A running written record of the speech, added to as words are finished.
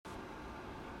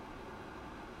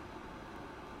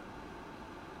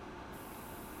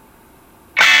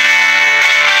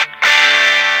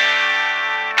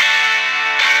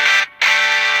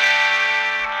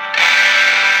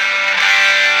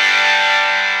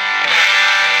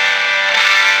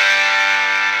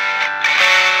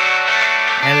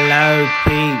Yo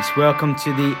peeps, welcome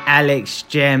to the Alex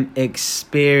Gem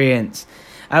Experience.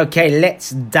 Okay, let's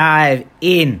dive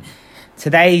in.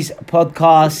 Today's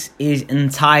podcast is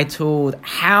entitled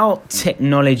How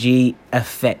Technology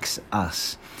Affects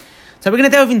Us. So we're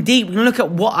going to delve in deep. We're going to look at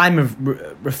what I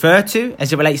refer to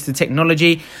as it relates to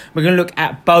technology. We're going to look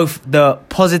at both the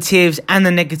positives and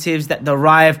the negatives that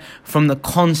derive from the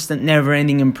constant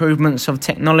never-ending improvements of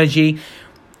technology.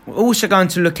 We're also going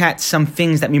to look at some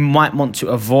things that we might want to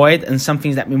avoid and some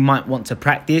things that we might want to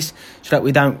practice so that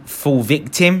we don't fall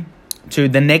victim to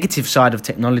the negative side of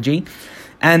technology.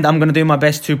 And I'm going to do my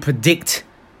best to predict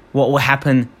what will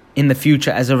happen in the future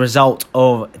as a result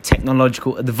of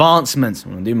technological advancements.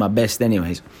 I'm going to do my best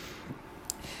anyways.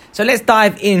 So let's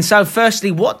dive in. So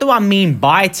firstly, what do I mean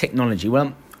by technology? Well,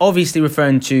 I'm obviously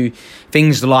referring to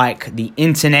things like the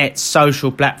internet,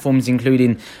 social platforms,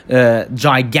 including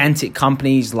gigantic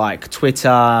companies like Twitter,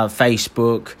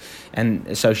 Facebook, and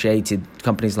associated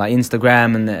companies like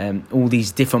Instagram and all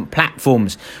these different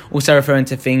platforms. Also referring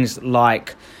to things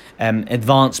like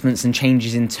advancements and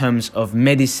changes in terms of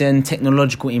medicine,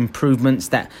 technological improvements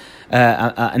that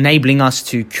are enabling us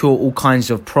to cure all kinds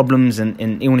of problems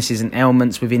and illnesses and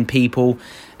ailments within people.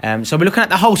 So we're looking at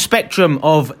the whole spectrum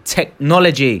of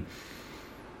technology.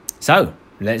 So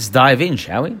let's dive in,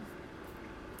 shall we?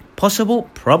 Possible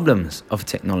problems of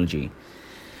technology.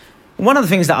 One of the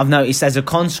things that I've noticed as a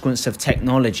consequence of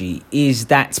technology is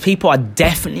that people are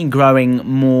definitely growing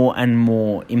more and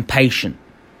more impatient.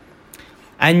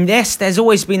 And yes, there's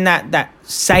always been that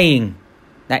saying,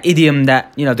 that idiom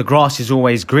that, the grass is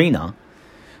always greener.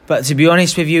 But to be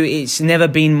honest with you, it's never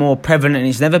been more prevalent and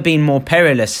it's never been more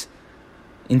perilous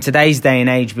in today's day and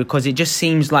age, because it just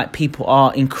seems like people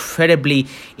are incredibly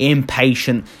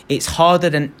impatient. It's harder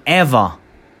than ever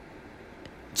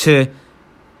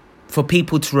for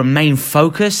people to remain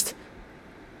focused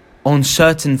on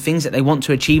certain things that they want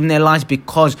to achieve in their lives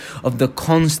because of the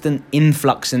constant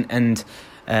influx and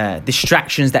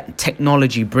distractions that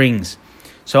technology brings.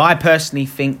 So I personally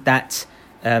think that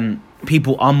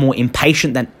people are more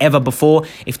impatient than ever before.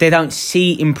 If they don't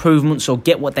see improvements or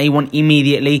get what they want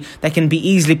immediately, they can be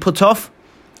easily put off.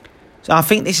 So I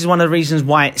think this is one of the reasons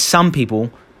why some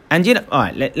people, and all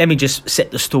right, let me just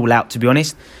set the stall out, to be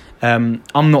honest. I'm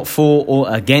not for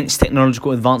or against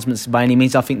technological advancements by any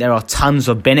means. I think there are tons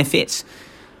of benefits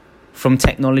from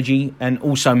technology and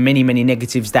also many, many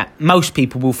negatives that most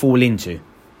people will fall into.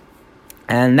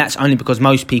 And that's only because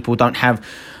most people don't have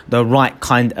the right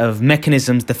kind of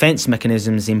mechanisms, defense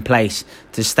mechanisms in place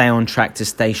to stay on track, to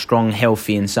stay strong,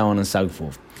 healthy, and so on and so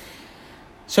forth.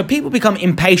 So people become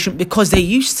impatient because they're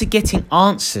used to getting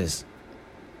answers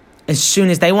as soon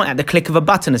as they want, at the click of a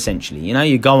button, essentially.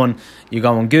 You go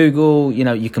on Google,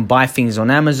 you can buy things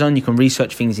on Amazon, you can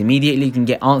research things immediately, you can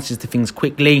get answers to things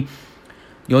quickly.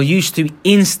 You're used to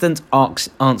instant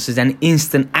answers and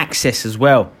instant access as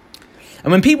well.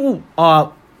 And when people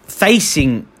are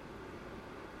facing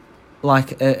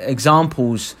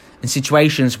examples and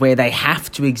situations where they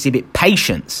have to exhibit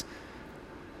patience,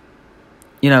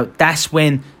 that's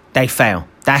when they fail.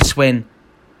 That's when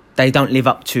they don't live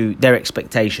up to their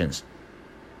expectations.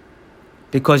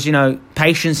 Because,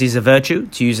 patience is a virtue,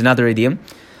 to use another idiom.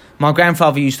 My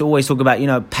grandfather used to always talk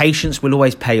about, patience will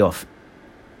always pay off.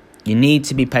 You need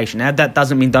to be patient. Now, that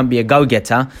doesn't mean don't be a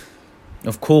go-getter.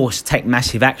 Of course, take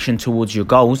massive action towards your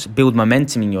goals, build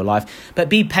momentum in your life, but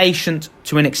be patient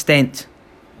to an extent,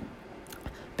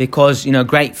 because,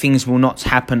 great things will not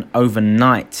happen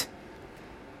overnight.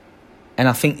 And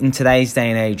I think in today's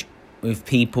day and age, with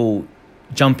people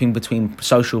jumping between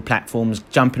social platforms,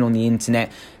 jumping on the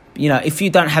internet, if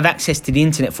you don't have access to the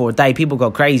internet for a day, people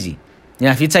go crazy.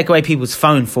 If you take away people's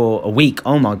phone for a week,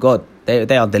 oh my God,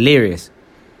 they are delirious.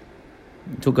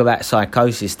 Talk about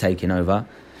psychosis taking over.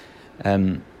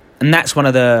 And that's one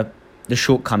of the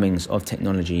shortcomings of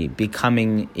technology,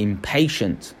 becoming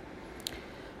impatient.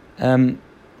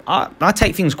 I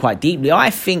take things quite deeply. I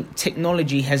think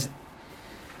technology has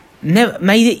never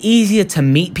made it easier to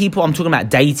meet people. I'm talking about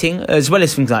dating, as well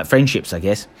as things like friendships, I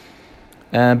guess.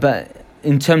 But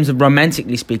in terms of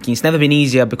romantically speaking, it's never been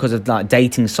easier because of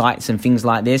dating sites and things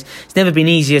like this. It's never been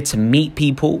easier to meet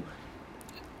people.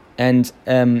 And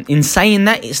in saying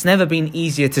that, it's never been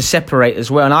easier to separate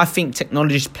as well. And I think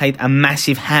technology has played a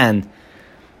massive hand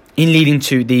in leading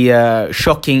to the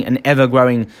shocking and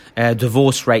ever-growing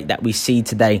divorce rate that we see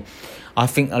today. I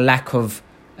think a lack of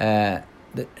the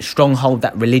stronghold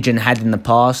that religion had in the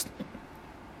past.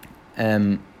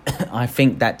 I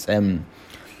think that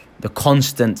the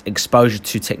constant exposure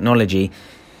to technology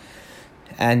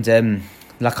and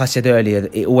like I said earlier,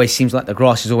 it always seems like the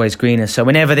grass is always greener. So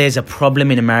whenever there's a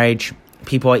problem in a marriage,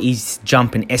 people are easy to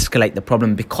jump and escalate the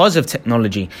problem because of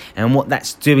technology and what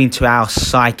that's doing to our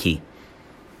psyche.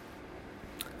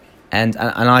 And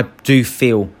I do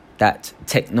feel that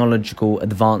technological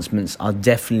advancements are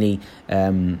definitely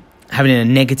having a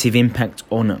negative impact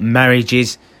on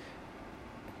marriages,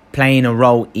 playing a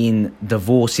role in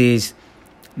divorces,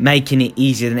 making it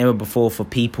easier than ever before for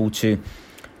people to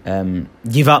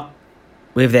give up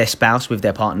with their spouse, with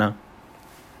their partner.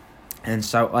 And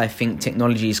so I think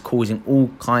technology is causing all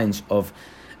kinds of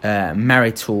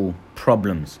marital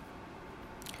problems.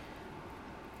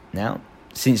 Now,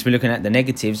 since we're looking at the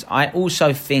negatives, I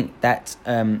also think that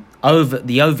the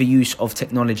overuse of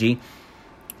technology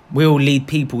will lead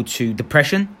people to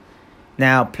depression.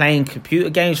 Now, playing computer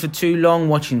games for too long,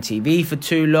 watching TV for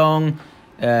too long,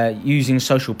 using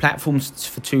social platforms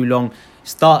for too long,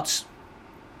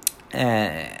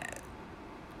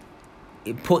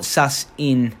 it puts us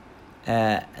in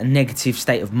a negative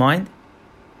state of mind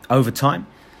over time,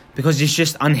 because it's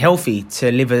just unhealthy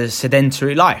to live a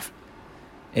sedentary life.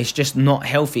 It's just not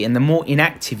healthy. And the more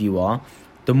inactive you are,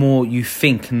 the more you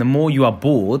think, and the more you are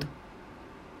bored,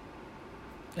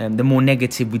 the more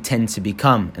negative we tend to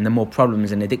become, and the more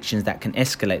problems and addictions that can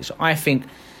escalate. So I think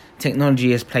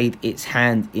technology has played its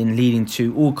hand in leading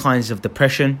to all kinds of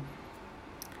depression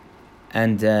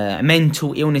and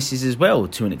mental illnesses as well,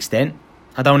 to an extent.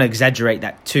 I don't want to exaggerate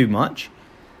that too much,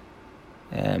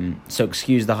 so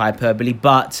excuse the hyperbole,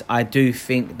 but I do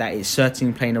think that it's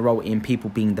certainly playing a role in people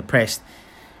being depressed.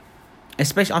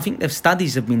 Especially, I think the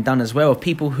studies have been done as well of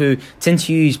people who tend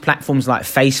to use platforms like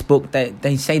Facebook.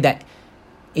 They say that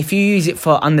if you use it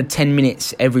for under 10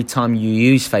 minutes every time you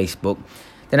use Facebook,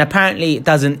 then apparently it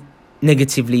doesn't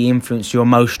negatively influence your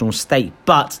emotional state.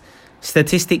 But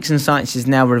statistics and science is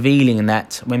now revealing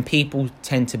that when people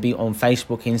tend to be on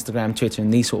Facebook, Instagram, Twitter,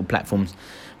 and these sort of platforms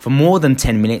for more than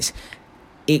 10 minutes,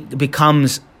 it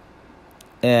becomes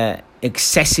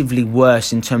excessively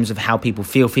worse in terms of how people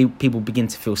feel. People begin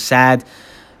to feel sad,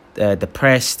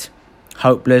 depressed,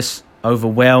 hopeless,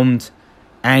 overwhelmed,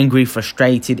 angry,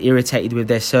 frustrated, irritated with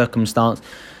their circumstance,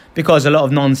 because a lot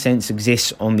of nonsense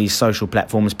exists on these social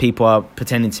platforms. People are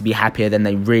pretending to be happier than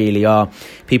they really are.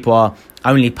 People are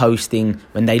only posting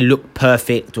when they look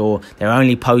perfect, or they're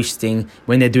only posting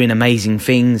when they're doing amazing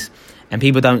things. And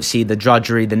people don't see the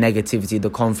drudgery, the negativity, the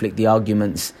conflict, the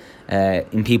arguments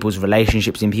in people's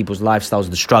relationships, in people's lifestyles,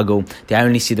 the struggle. They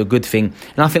only see the good thing.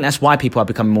 And I think that's why people are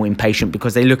becoming more impatient,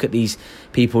 because they look at these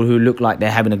people who look like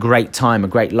they're having a great time, a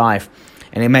great life,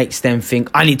 and it makes them think,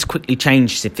 I need to quickly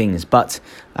change things. But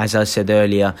as I said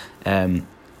earlier,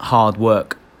 hard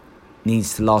work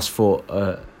needs to last for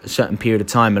a certain period of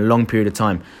time, a long period of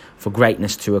time, for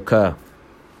greatness to occur.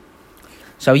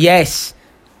 So yes,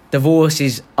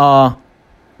 divorces are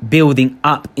building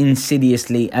up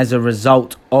insidiously as a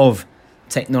result of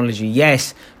technology.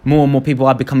 Yes, more and more people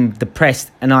are becoming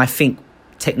depressed, and I think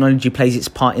technology plays its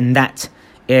part in that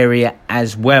area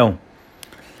as well.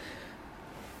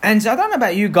 And I don't know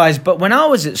about you guys, but when I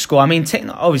was at school, I mean,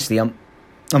 obviously I'm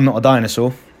not a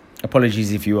dinosaur.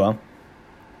 Apologies if you are.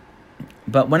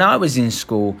 But when I was in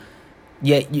school,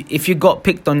 if you got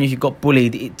picked on, if you got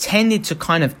bullied, it tended to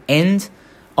kind of end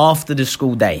after the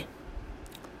school day.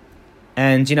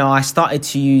 And, I started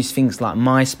to use things like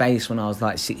MySpace when I was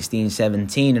like 16,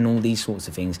 17 and all these sorts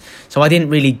of things. So I didn't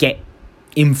really get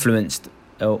influenced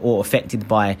or affected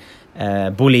by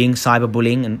bullying,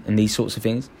 cyberbullying and these sorts of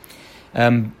things.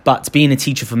 But being a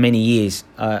teacher for many years,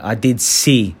 I did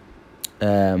see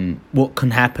what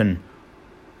can happen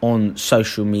on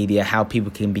social media, how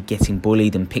people can be getting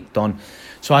bullied and picked on.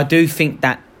 So I do think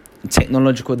that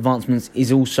technological advancements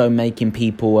is also making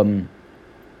people,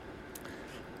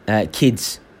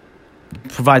 kids,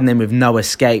 providing them with no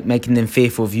escape, making them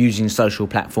fearful of using social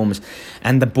platforms.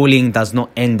 And the bullying does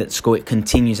not end at school, it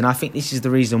continues. And I think this is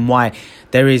the reason why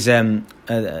there is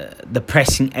the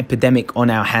pressing epidemic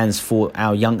on our hands for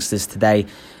our youngsters today.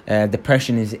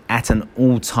 Depression is at an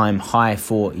all-time high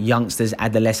for youngsters,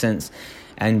 adolescents,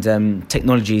 and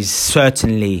technology is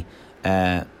certainly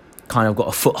kind of got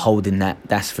a foothold in that,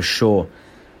 that's for sure.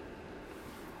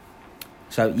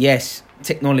 So yes,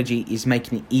 technology is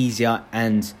making it easier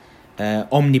and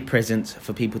omnipresent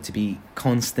for people to be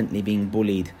constantly being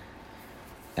bullied.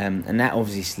 And that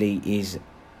obviously is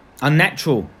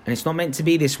unnatural, and it's not meant to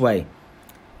be this way.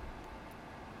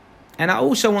 And I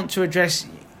also want to address,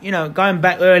 going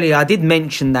back earlier, I did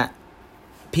mention that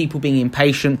people being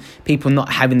impatient, people not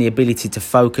having the ability to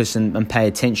focus and pay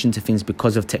attention to things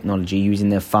because of technology, using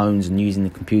their phones and using the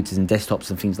computers and desktops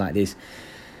and things like this.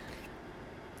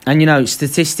 And,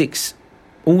 statistics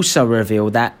also reveal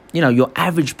that, your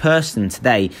average person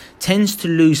today tends to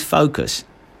lose focus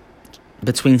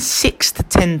between 6 to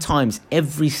 10 times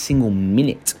every single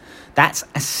minute. That's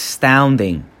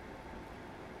astounding.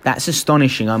 That's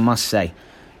astonishing, I must say.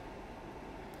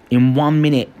 In 1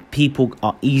 minute, people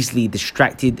are easily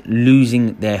distracted,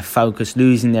 losing their focus,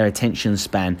 losing their attention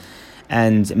span.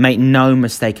 And make no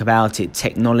mistake about it,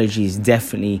 technology is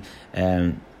definitely...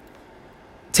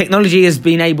 Technology has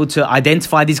been able to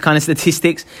identify these kind of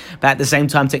statistics, but at the same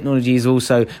time, technology is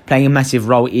also playing a massive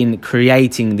role in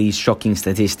creating these shocking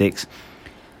statistics.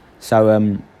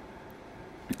 So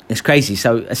it's crazy.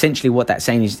 So essentially what that's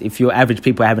saying is if your average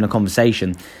people are having a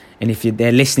conversation and if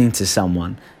they're listening to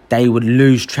someone, they would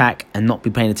lose track and not be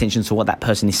paying attention to what that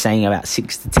person is saying about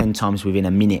 6 to 10 times within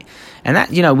a minute. And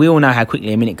that, you know, we all know how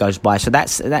quickly a minute goes by. So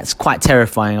that's quite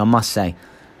terrifying, I must say.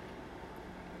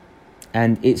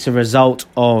 And it's a result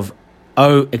of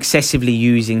excessively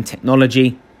using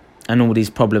technology and all these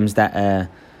problems that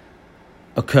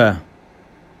occur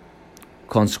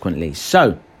consequently.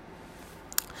 So,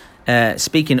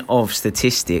 speaking of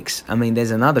statistics, I mean,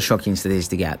 there's another shocking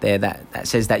statistic out there that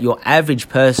says that your average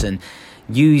person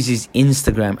uses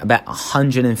Instagram about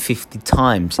 150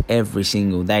 times every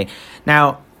single day.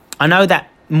 Now, I know that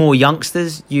more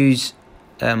youngsters use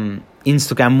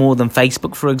Instagram more than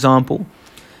Facebook, for example.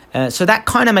 So that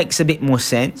kind of makes a bit more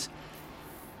sense.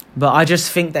 But I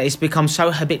just think that it's become so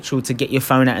habitual to get your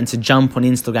phone out and to jump on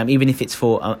Instagram, even if it's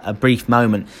for a brief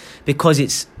moment, because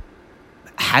it's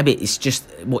habit. It's just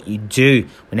what you do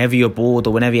whenever you're bored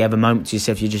or whenever you have a moment to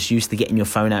yourself. You're just used to getting your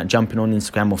phone out, jumping on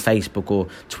Instagram or Facebook or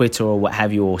Twitter or what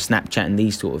have you, or Snapchat and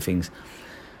these sort of things.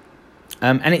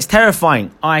 And it's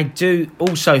terrifying. I do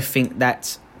also think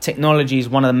that technology is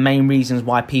one of the main reasons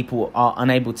why people are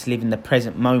unable to live in the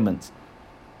present moment.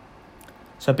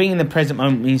 So being in the present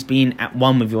moment means being at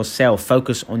one with yourself,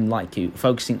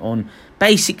 focusing on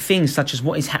basic things such as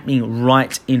what is happening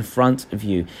right in front of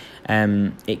you.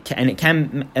 It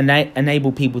can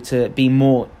enable people to be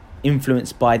more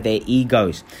influenced by their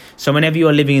egos. So whenever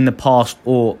you're living in the past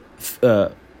or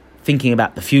thinking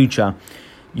about the future,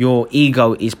 your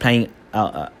ego is playing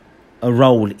a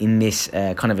role in this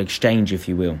kind of exchange, if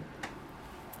you will.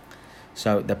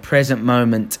 So the present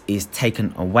moment is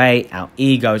taken away. Our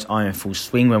egos are in full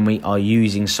swing when we are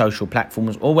using social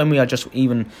platforms or when we are just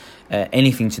even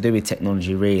anything to do with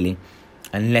technology, really,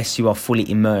 unless you are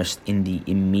fully immersed in the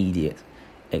immediate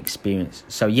experience.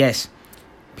 So yes,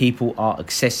 people are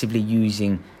excessively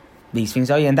using these things.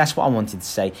 Oh yeah, and that's what I wanted to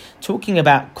say. Talking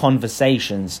about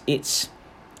conversations,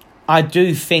 I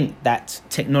do think that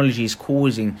technology is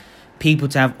causing people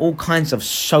to have all kinds of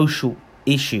social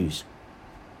issues.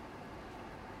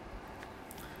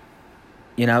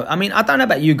 You know, I mean, I don't know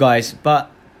about you guys,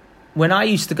 but when I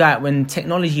used to go out, when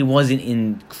technology wasn't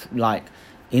in like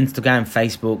Instagram,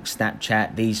 Facebook,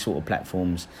 Snapchat, these sort of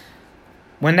platforms,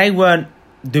 when they weren't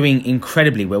doing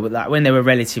incredibly well, like when they were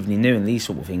relatively new and these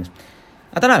sort of things,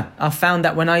 I don't know. I found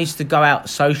that when I used to go out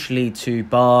socially to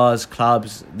bars,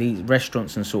 clubs, these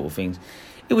restaurants and sort of things,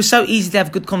 it was so easy to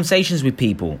have good conversations with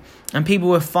people. And people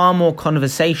were far more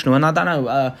conversational. And I don't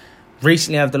know,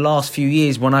 recently, over the last few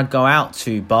years, when I go out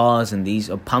to bars and these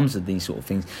or pubs and these sort of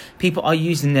things, people are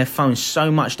using their phones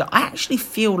so much that I actually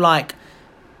feel like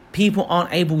people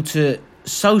aren't able to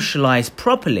socialise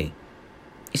properly.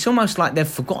 It's almost like they've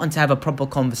forgotten to have a proper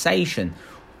conversation.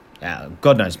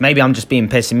 God knows, maybe I'm just being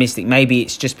pessimistic. Maybe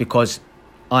it's just because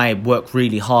I work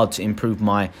really hard to improve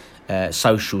my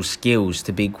social skills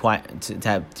to be quite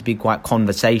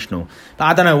conversational. But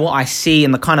I don't know what I see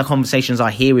and the kind of conversations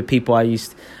I hear with people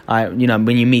when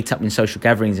you meet up in social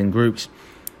gatherings and groups,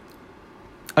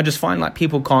 I just find like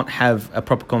people can't have a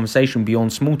proper conversation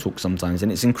beyond small talk sometimes,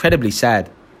 and it's incredibly sad.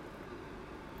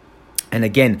 And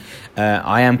again,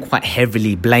 I am quite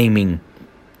heavily blaming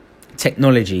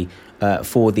technology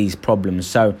for these problems.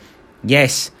 So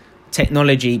yes,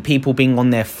 technology, people being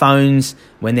on their phones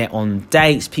when they're on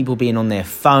dates, people being on their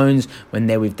phones when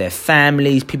they're with their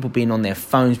families, people being on their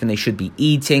phones when they should be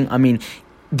eating. I mean,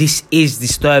 this is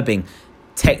disturbing.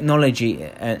 Technology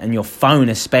and your phone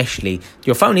especially,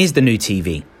 your phone is the new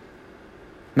TV.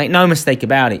 Make no mistake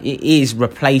about it, it is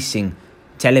replacing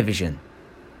television.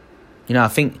 You know, I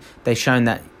think they've shown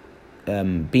that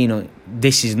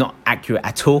this is not accurate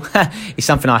at all. It's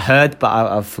something I heard, but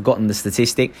I've forgotten the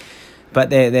statistic. But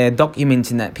they're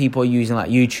documenting that people are using like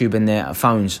YouTube and their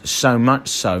phones so much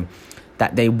so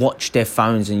that they watch their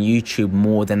phones and YouTube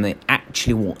more than they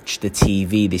actually watch the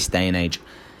TV this day and age.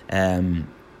 And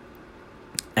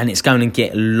it's going to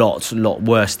get a lot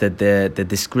worse. The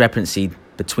discrepancy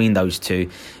between those two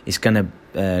is going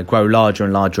to grow larger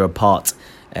and larger apart.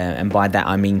 And by that,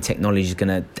 I mean technology is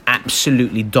going to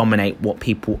absolutely dominate what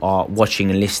people are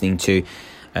watching and listening to.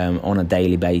 on a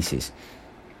daily basis.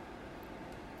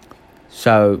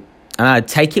 So,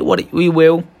 take it what we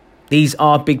will. These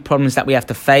are big problems that we have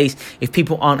to face. If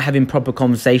people aren't having proper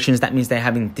conversations, that means they're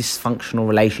having dysfunctional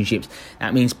relationships.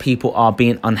 That means people are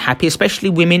being unhappy, especially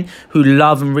women who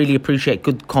love and really appreciate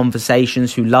good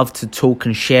conversations, who love to talk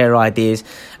and share ideas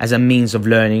as a means of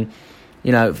learning.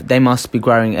 You know, they must be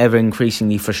growing ever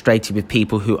increasingly frustrated with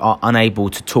people who are unable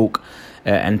to talk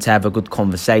and to have a good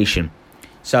conversation.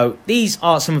 So these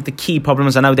are some of the key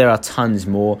problems. I know there are tons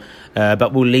more,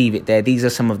 but we'll leave it there. These are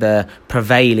some of the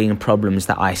prevailing problems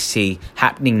that I see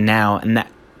happening now and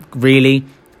that really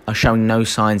are showing no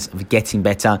signs of getting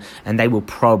better, and they will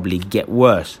probably get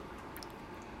worse.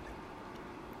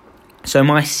 So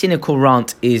my cynical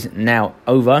rant is now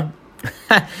over.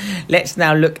 Let's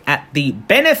now look at the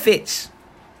benefits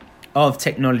of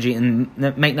technology, and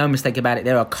make no mistake about it,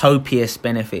 there are copious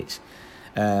benefits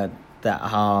that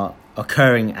are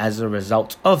occurring as a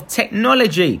result of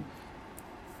technology.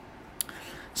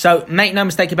 So make no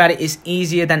mistake about it, it's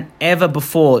easier than ever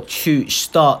before to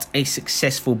start a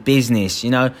successful business. You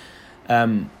know,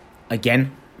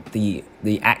 again, the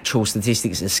actual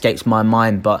statistics escapes my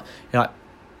mind, but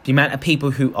the amount of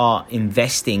people who are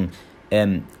investing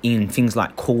in things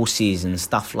like courses and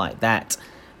stuff like that,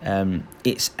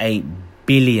 it's a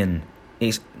billion.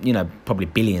 It's, probably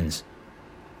billions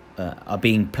are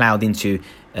being ploughed into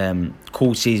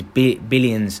courses.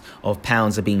 Billions of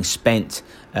pounds are being spent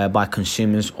by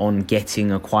consumers on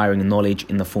acquiring knowledge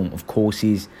in the form of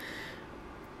courses.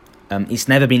 It's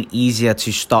never been easier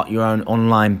to start your own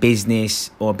online business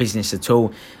or business at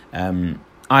all.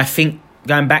 I think,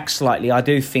 going back slightly, I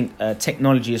do think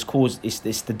technology has caused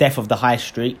it's the death of the high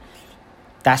street.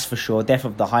 That's for sure, death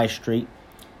of the high street.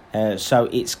 So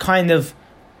it's kind of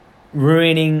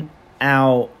ruining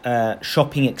our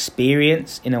shopping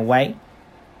experience in a way.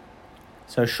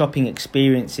 So shopping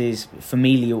experiences,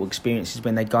 familial experiences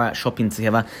when they go out shopping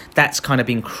together, that's kind of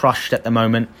being crushed at the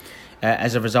moment.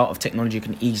 As a result of technology, you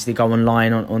can easily go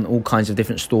online on all kinds of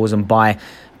different stores and buy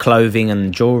clothing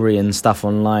and jewelry and stuff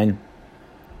online.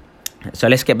 So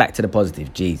let's get back to the positive.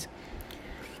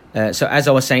 So as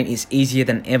I was saying, it's easier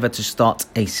than ever to start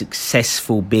a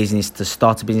successful business, to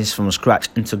start a business from scratch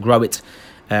and to grow it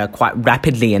quite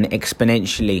rapidly and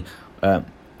exponentially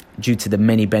due to the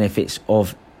many benefits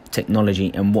of technology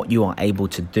and what you are able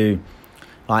to do.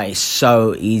 It's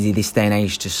so easy this day and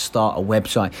age to start a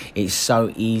website. It's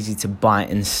so easy to buy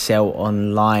and sell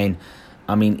online.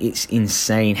 I mean, it's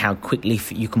insane how quickly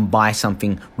you can buy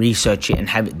something, research it, and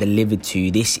have it delivered to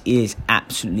you. This is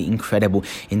absolutely incredible.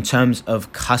 In terms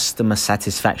of customer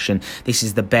satisfaction, this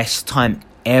is the best time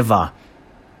ever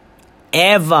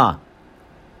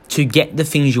to get the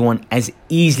things you want as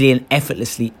easily and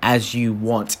effortlessly as you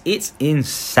want. It's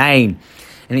insane.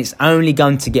 And it's only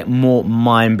going to get more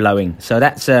mind-blowing. So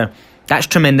that's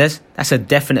tremendous. That's a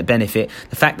definite benefit.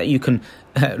 The fact that you can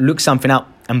look something up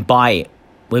and buy it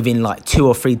within 2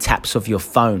 or 3 taps of your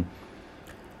phone.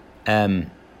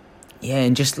 And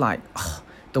just the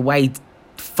way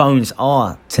phones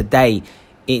are today,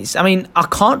 I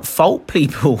can't fault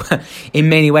people in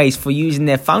many ways for using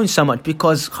their phones so much,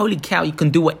 because holy cow, you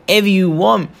can do whatever you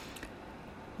want.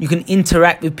 You can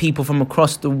interact with people from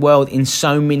across the world in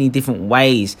so many different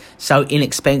ways, so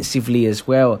inexpensively as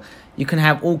well. You can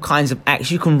have all kinds of acts.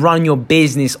 You can run your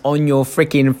business on your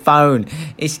freaking phone.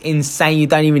 It's insane. You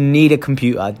don't even need a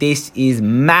computer. This is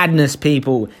madness,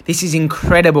 people. This is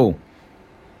incredible.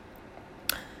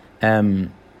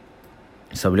 So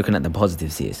we're looking at the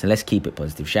positives here. So let's keep it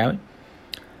positive, shall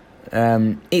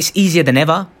we? It's easier than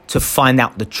ever to find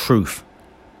out the truth.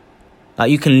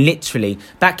 You can literally,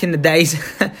 back in the days,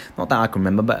 not that I can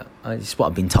remember, but it's what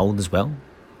I've been told as well.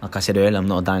 Like I said earlier, I'm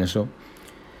not a dinosaur.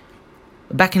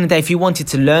 Back in the day, if you wanted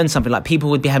to learn something, people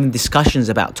would be having discussions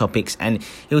about topics, and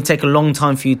it would take a long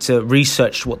time for you to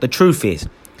research what the truth is.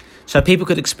 So people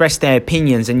could express their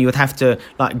opinions, and you would have to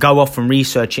go off and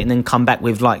research it and then come back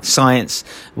with science,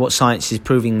 what science is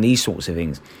proving, these sorts of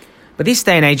things. But this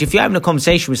day and age, if you're having a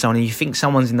conversation with someone and you think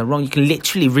someone's in the wrong, you can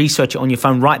literally research it on your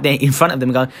phone right there in front of them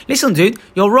and go, listen, dude,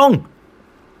 you're wrong.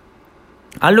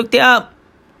 I looked it up.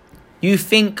 You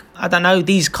think, I don't know,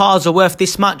 these cars are worth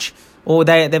this much, or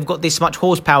they've got this much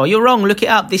horsepower. You're wrong. Look it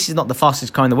up. This is not the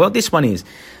fastest car in the world. This one is. Do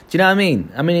you know what I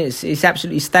mean? It's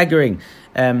absolutely staggering.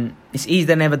 It's easier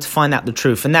than ever to find out the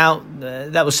truth. And now,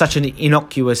 that was such an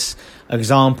innocuous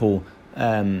example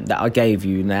that I gave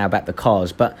you now about the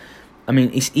cars. But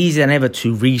it's easier than ever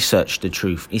to research the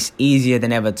truth. It's easier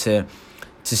than ever to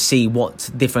see what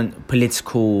different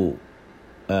political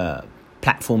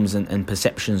platforms and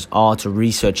perceptions are, to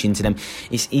research into them.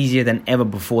 It's easier than ever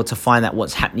before to find out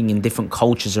what's happening in different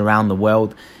cultures around the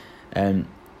world.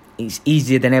 It's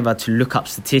easier than ever to look up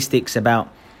statistics about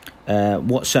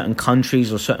what certain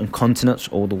countries or certain continents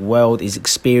or the world is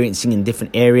experiencing in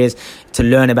different areas, to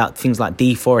learn about things like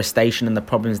deforestation and the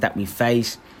problems that we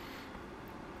face.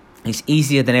 It's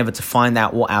easier than ever to find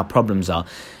out what our problems are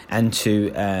and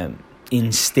to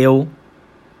instill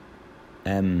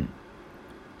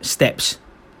steps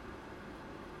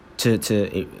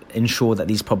to ensure that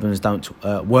these problems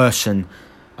don't worsen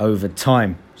over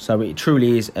time. So it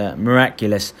truly is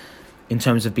miraculous in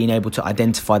terms of being able to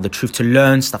identify the truth, to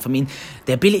learn stuff. I mean,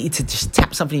 the ability to just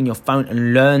tap something in your phone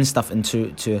and learn stuff, and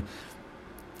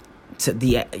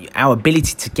our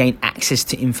ability to gain access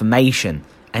to information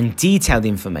and detailed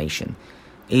information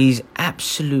is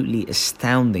absolutely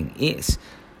astounding. It's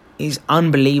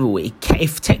unbelievable.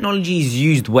 If technology is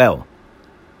used well,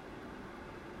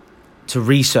 to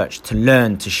research, to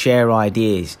learn, to share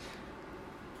ideas,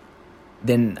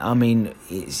 then, I mean,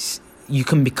 you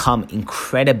can become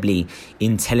incredibly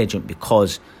intelligent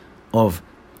because of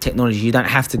technology. You don't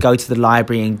have to go to the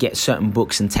library and get certain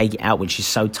books and take it out, which is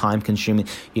so time consuming.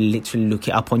 You literally look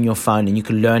it up on your phone and you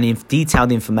can learn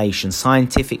detailed information,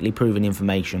 scientifically proven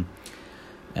information.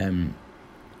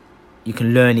 You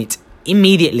can learn it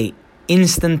immediately,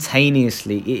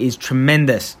 instantaneously. It is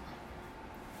tremendous.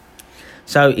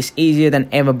 So it's easier than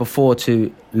ever before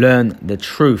to learn the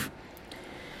truth.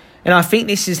 And I think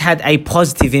this has had a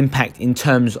positive impact in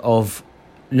terms of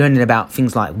learning about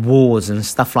things like wars and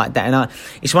stuff like that. And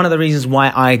it's one of the reasons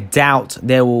why I doubt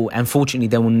there will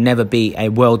never be a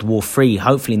World War III.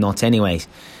 Hopefully not anyways.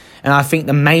 And I think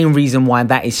the main reason why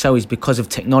that is so is because of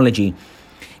technology.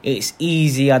 It's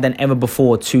easier than ever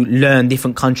before to learn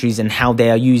different countries and how they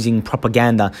are using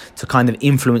propaganda to kind of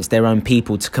influence their own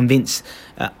people, to convince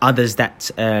others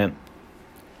that...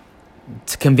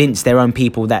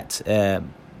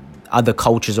 other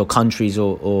cultures or countries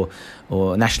or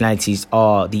nationalities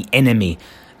are the enemy,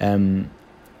 and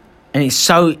it's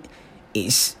so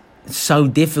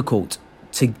difficult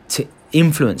to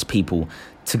influence people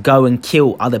to go and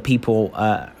kill other people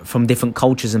from different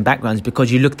cultures and backgrounds, because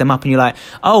you look them up and you're like,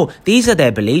 oh, these are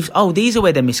their beliefs, oh, these are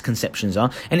where their misconceptions are.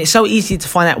 And it's so easy to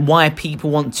find out why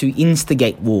people want to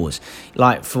instigate wars,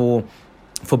 like for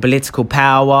political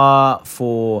power,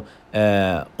 for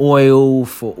oil,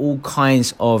 for all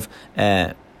kinds of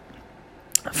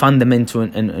fundamental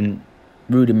and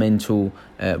rudimental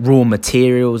raw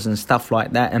materials and stuff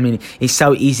like that. I mean, it's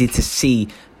so easy to see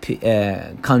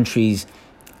countries'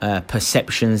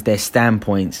 perceptions, their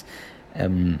standpoints,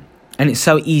 and it's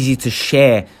so easy to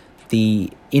share the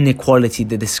inequality,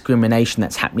 the discrimination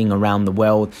that's happening around the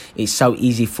world. It's so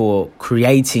easy for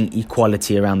creating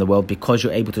equality around the world because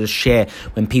you're able to share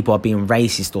when people are being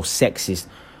racist or sexist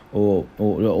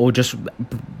or just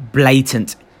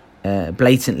blatantly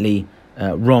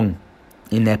wrong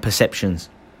in their perceptions.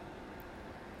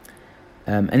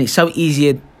 And it's so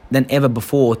easier than ever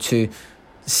before to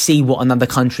see what another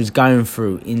country is going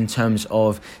through in terms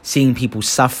of seeing people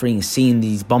suffering, seeing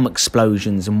these bomb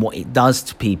explosions and what it does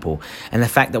to people. And the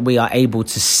fact that we are able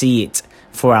to see it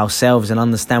for ourselves and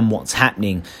understand what's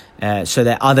happening, so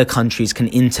that other countries can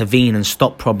intervene and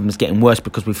stop problems getting worse,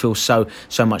 because we feel so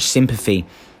much sympathy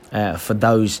for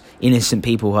those innocent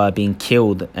people who are being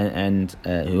killed and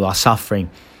who are suffering.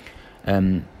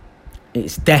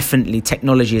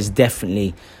 Technology has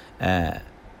definitely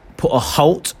put a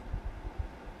halt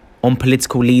on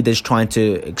political leaders trying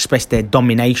to express their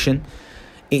domination.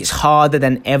 It's harder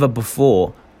than ever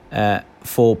before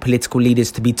for political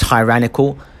leaders to be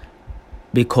tyrannical,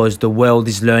 because the world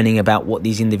is learning about what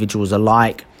these individuals are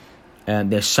like.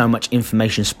 There's so much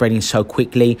information spreading so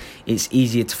quickly. It's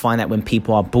easier to find out when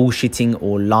people are bullshitting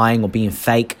or lying or being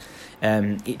fake.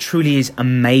 It truly is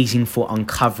amazing for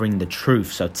uncovering the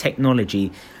truth. So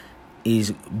technology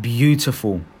is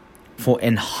beautiful for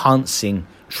enhancing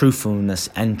truthfulness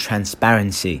and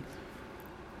transparency.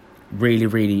 Really,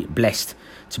 really blessed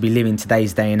to be living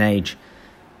today's day and age.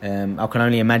 I can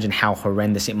only imagine how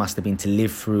horrendous it must have been to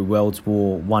live through World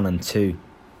War I and II,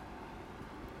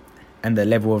 and the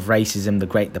level of racism, the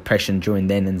Great Depression during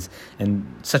then,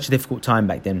 and such a difficult time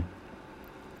back then.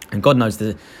 And God knows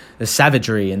the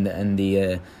savagery and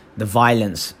the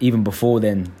violence even before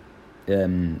then.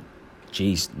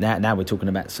 Now we're talking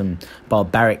about some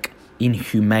barbaric,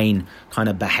 inhumane kind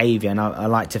of behaviour, and I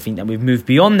like to think that we've moved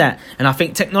beyond that, and I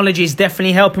think technology is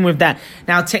definitely helping with that.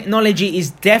 Now, technology is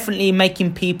definitely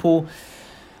making people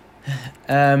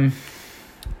less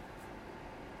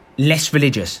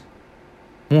religious,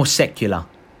 more secular,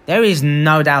 There is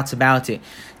no doubt about it.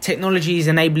 Technology is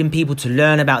enabling people to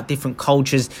learn about different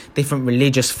cultures, different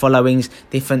religious followings,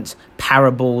 different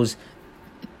parables,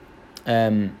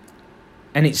 and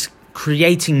it's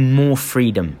creating more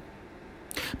freedom.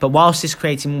 But whilst it's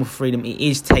creating more freedom, it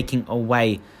is taking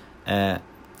away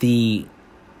the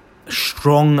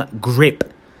strong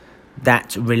grip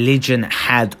that religion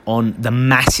had on the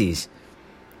masses.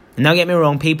 And don't get me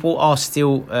wrong, people are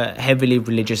still heavily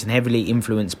religious and heavily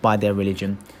influenced by their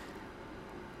religion.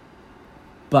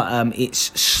 But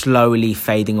it's slowly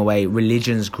fading away.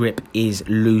 Religion's grip is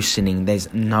loosening.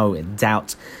 There's no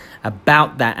doubt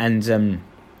about that. And,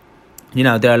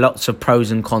 there are lots of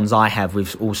pros and cons I have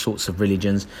with all sorts of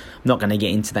religions. I'm not going to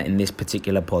get into that in this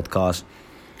particular podcast.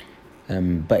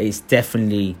 But it's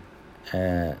definitely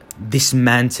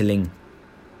dismantling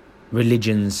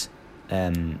religion's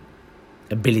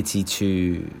ability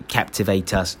to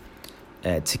captivate us,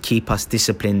 to keep us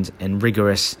disciplined and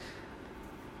rigorous,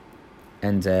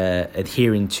 and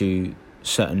adhering to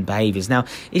certain behaviours. Now,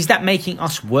 is that making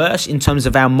us worse in terms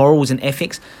of our morals and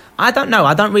ethics? I don't know.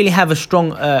 I don't really have a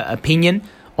strong opinion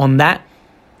on that,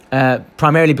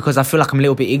 primarily because I feel like I'm a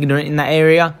little bit ignorant in that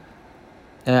area.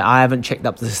 I haven't checked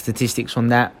up the statistics on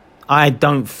that. I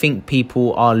don't think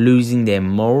people are losing their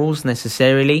morals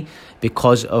necessarily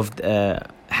because of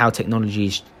how technology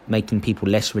is making people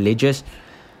less religious.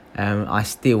 I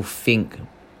still think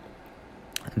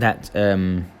that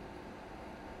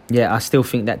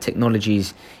technology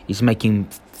is making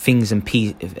things and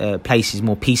places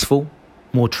more peaceful,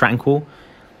 more tranquil.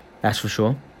 That's for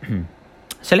sure.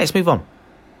 So let's move on.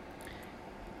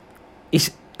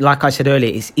 It's like I said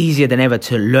earlier, it's easier than ever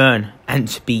to learn and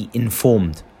to be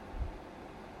informed.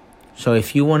 So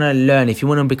if you want to learn, if you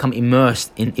want to become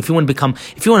immersed in, if you want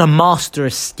to master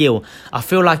a skill, I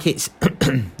feel like it's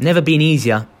never been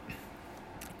easier.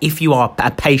 If you are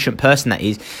a patient person, that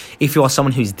is, if you are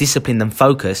someone who's disciplined and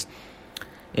focused,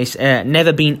 it's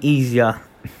never been easier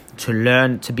to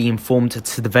learn, to be informed,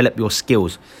 to develop your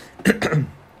skills,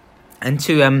 and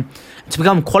to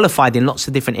become qualified in lots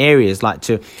of different areas, like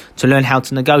to learn how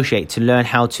to negotiate, to learn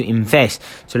how to invest,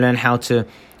 to learn how to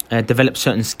develop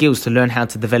certain skills, to learn how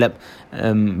to develop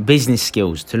business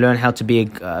skills, to learn how to be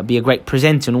a great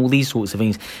presenter and all these sorts of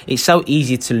things. It's so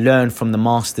easy to learn from the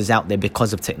masters out there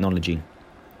because of technology.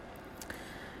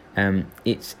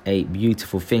 It's a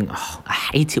beautiful thing. I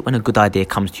hate it when a good idea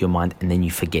comes to your mind and then you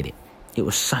forget it. It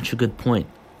was such a good point.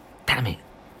 Damn it.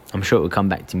 I'm sure it will come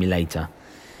back to me later.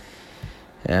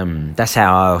 That's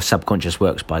how our subconscious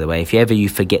works, by the way. If you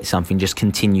forget something, just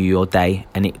continue your day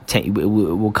and it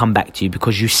will come back to you,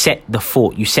 because you set the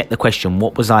thought, you set the question,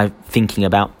 what was I thinking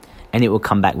about? And it will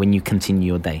come back when you continue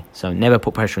your day. So never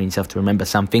put pressure on yourself to remember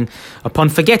something upon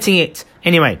forgetting it.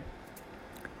 Anyway,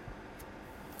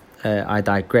 I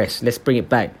digress. Let's bring it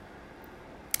back.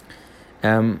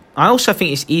 I also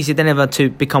think it's easier than ever to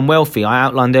become wealthy. I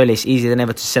outlined earlier it's easier than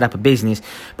ever to set up a business,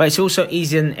 but it's also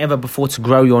easier than ever before to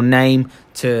grow your name,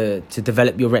 to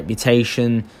develop your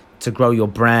reputation, to grow your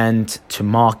brand, to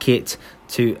market,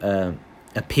 to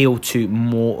appeal to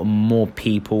more and more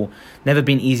people. Never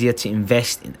been easier to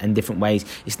invest in different ways.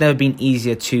 It's never been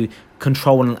easier to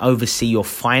control and oversee your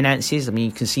finances. I mean,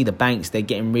 you can see the banks, they're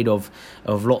getting rid of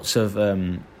lots of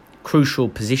crucial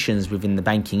positions within the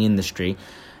banking industry.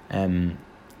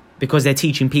 Because they're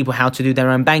teaching people how to do their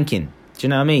own banking. Do you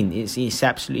know what I mean? It's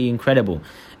absolutely incredible.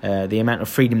 The amount of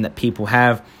freedom that people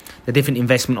have, the different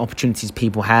investment opportunities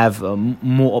people have,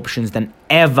 more options than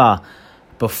ever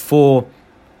before.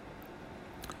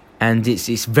 And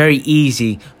it's very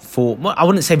easy for, well, I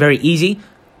wouldn't say very easy,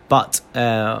 but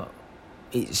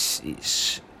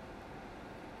it's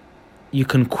you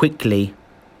can quickly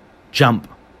jump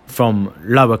from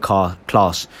lower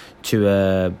class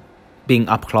to being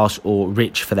upper class or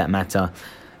rich, for that matter,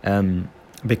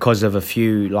 because of a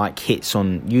few hits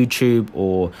on YouTube,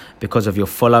 or because of your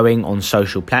following on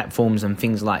social platforms and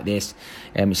things like this.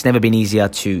 It's never been easier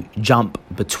to jump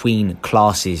between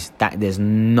classes. That there's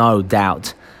no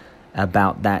doubt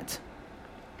about that.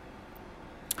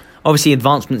 Obviously,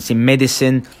 advancements in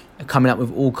medicine are coming up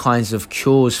with all kinds of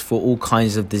cures for all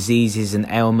kinds of diseases and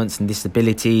ailments and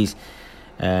disabilities.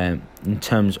 In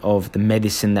terms of the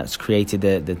medicine that's created,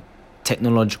 the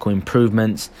technological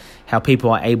improvements, how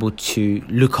people are able to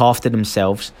look after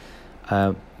themselves,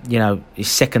 is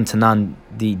second to none.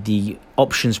 The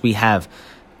options we have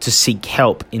to seek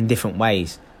help in different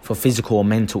ways for physical or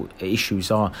mental issues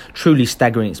are truly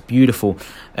staggering. It's beautiful.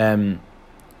 When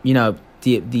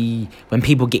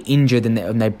people get injured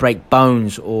and they break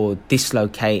bones or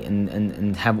dislocate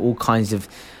and have all kinds of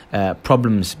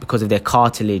problems because of their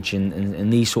cartilage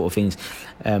and these sort of things.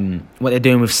 What they're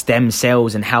doing with stem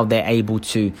cells and how they're able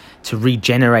to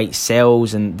regenerate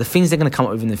cells and the things they're going to come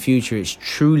up with in the future. It's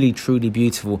truly, truly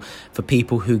beautiful for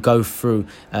people who go through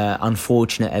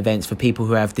unfortunate events, for people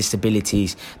who have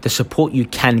disabilities. The support you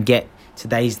can get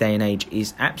today's day and age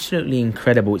is absolutely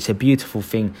incredible. It's a beautiful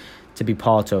thing to be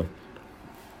part of.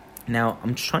 Now,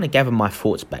 I'm just trying to gather my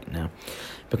thoughts back now,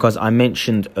 because I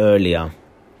mentioned earlier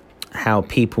how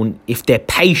people, if they're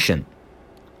patient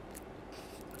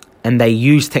and they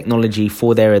use technology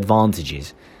for their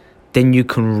advantages, then you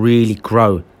can really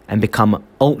grow and become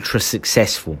ultra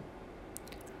successful.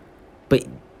 But,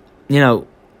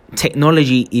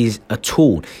 technology is a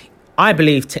tool. I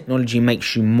believe technology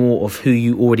makes you more of who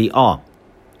you already are.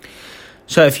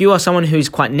 So if you are someone who's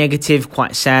quite negative,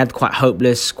 quite sad, quite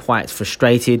hopeless, quite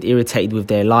frustrated, irritated with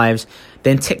their lives,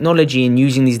 then technology and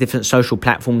using these different social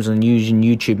platforms and using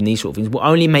YouTube and these sort of things will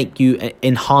only make you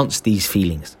enhance these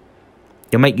feelings.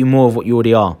 It'll make you more of what you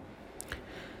already are.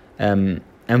 And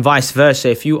vice versa,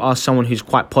 if you are someone who's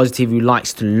quite positive, who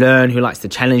likes to learn, who likes to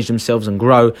challenge themselves and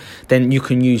grow, then you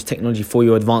can use technology for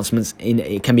your advancements.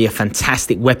 It can be a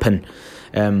fantastic weapon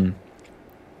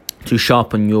to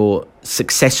sharpen your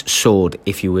success sword,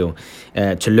 if you will,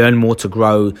 to learn more, to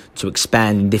grow, to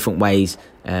expand in different ways.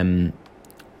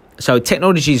 So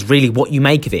technology is really what you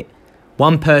make of it.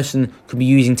 One person could be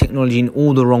using technology in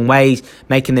all the wrong ways,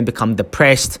 making them become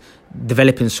depressed,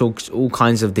 developing all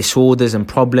kinds of disorders and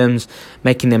problems,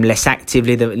 making them less active,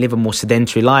 live a more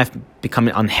sedentary life,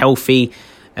 becoming unhealthy,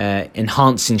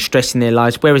 enhancing stress in their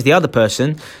lives. Whereas the other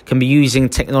person can be using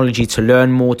technology to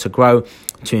learn more, to grow,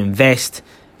 to invest,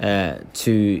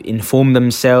 to inform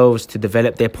themselves, to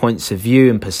develop their points of view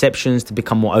and perceptions, to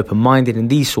become more open-minded and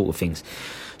these sort of things.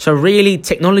 So really,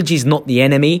 technology is not the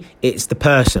enemy, it's the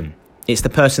person. It's the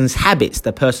person's habits,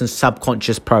 the person's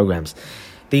subconscious programs.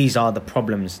 These are the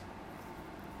problems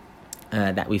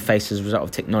that we face as a result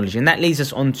of technology. And that leads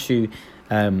us on to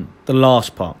the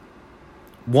last part.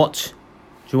 What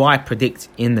do I predict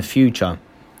in the future?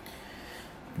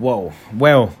 Whoa,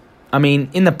 well, I mean,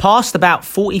 in the past, about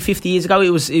 40, 50 years ago, it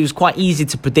was quite easy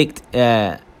to predict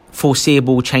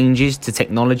foreseeable changes to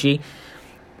technology.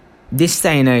 This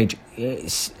day and age,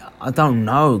 I don't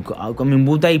know. I mean,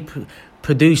 will they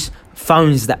produce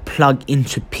phones that plug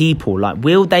into people? Like,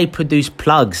 will they produce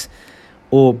plugs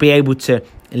or be able to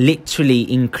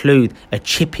literally include a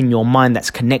chip in your mind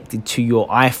that's connected to your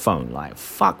iPhone? Like,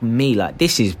 fuck me. Like,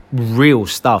 this is real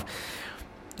stuff.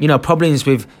 Problems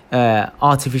with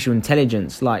artificial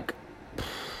intelligence, like,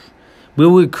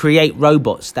 will we create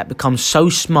robots that become so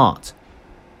smart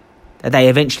that they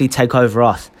eventually take over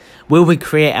us? Will we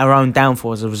create our own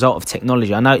downfall as a result of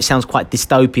technology? I know it sounds quite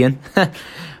dystopian, but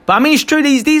I mean, it's true.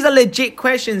 These are legit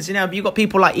questions. You've got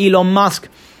people like Elon Musk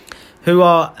who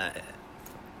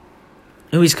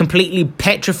is completely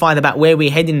petrified about where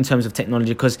we're heading in terms of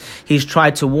technology, because he's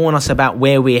tried to warn us about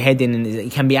where we're heading, and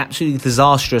it can be absolutely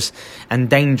disastrous and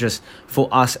dangerous for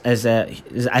us as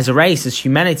a race, as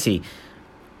humanity.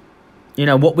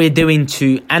 What we're doing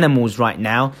to animals right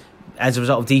now as a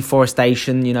result of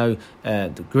deforestation,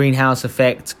 the greenhouse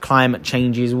effect, climate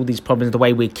changes, all these problems, the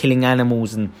way we're killing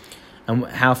animals and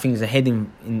how things are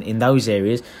heading in those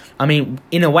areas. I mean,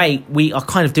 in a way, we are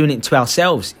kind of doing it to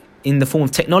ourselves in the form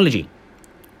of technology.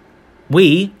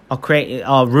 We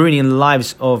are ruining the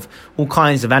lives of all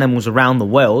kinds of animals around the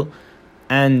world,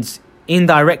 and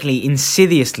indirectly,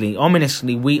 insidiously,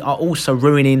 ominously, we are also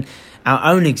ruining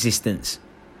our own existence.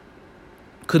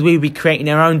 Could we be creating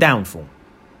our own downfall?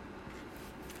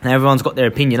 Now, everyone's got their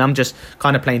opinion. I'm just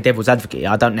kind of playing devil's advocate.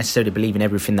 I don't necessarily believe in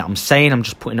everything that I'm saying. I'm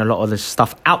just putting a lot of this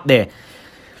stuff out there.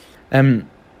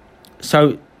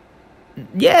 So,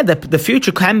 yeah, the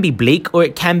future can be bleak or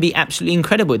it can be absolutely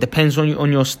incredible. It depends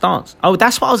on your stance. Oh,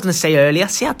 that's what I was going to say earlier.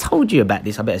 See, I told you about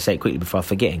this. I better say it quickly before I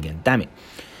forget again. Damn it.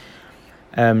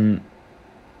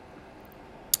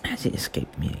 Has it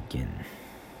escaped me again?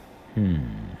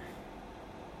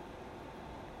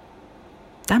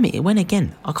 Damn it went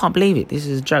again. I can't believe it. This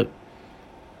is a joke.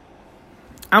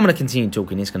 I'm going to continue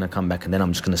talking. It's going to come back and then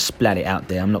I'm just going to splat it out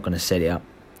there. I'm not going to set it up.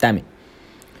 Damn it.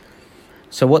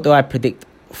 So what do I predict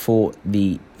for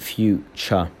the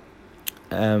future?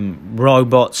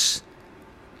 Robots.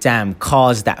 Damn,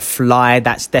 cars that fly.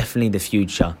 That's definitely the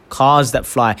future. Cars that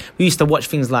fly. We used to watch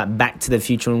things like Back to the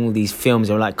Future and all these films.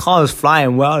 They were like, cars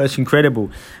flying. Wow, that's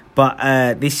incredible.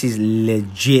 But this is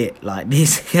legit. Like,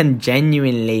 this can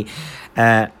genuinely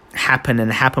happen,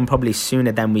 and happen probably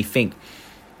sooner than we think.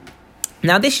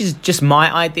 Now, this is just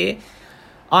my idea.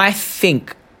 I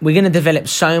think we're going to develop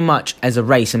so much as a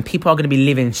race, and people are going to be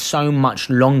living so much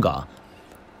longer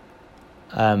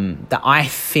that I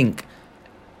think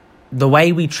the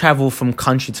way we travel from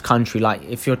country to country, like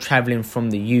if you're traveling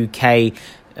from the UK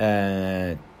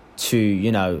to,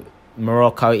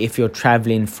 Morocco, if you're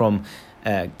traveling from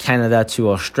Canada to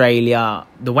Australia,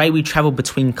 the way we travel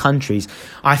between countries,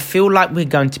 I feel like we're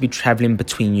going to be traveling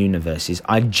between universes.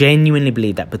 I genuinely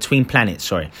believe that, between planets,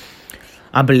 sorry.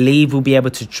 I believe we'll be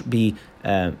able to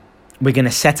we're going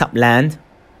to set up land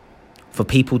for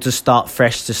people to start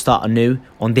fresh, to start anew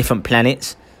on different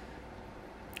planets.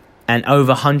 And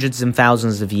over hundreds and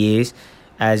thousands of years,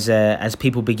 as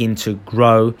people begin to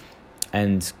grow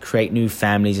and create new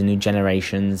families and new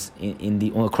generations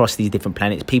across these different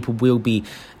planets, people will be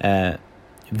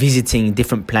visiting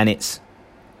different planets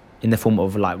in the form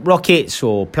of like rockets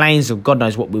or planes, or God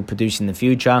knows what we'll produce in the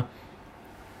future.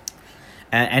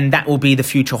 And that will be the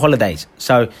future holidays.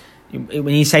 So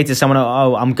when you say to someone,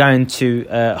 "Oh, I'm going to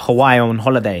Hawaii on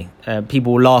holiday,"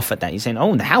 people will laugh at that. You're saying,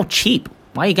 "Oh, how cheap?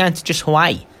 Why are you going to just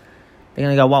Hawaii?" They're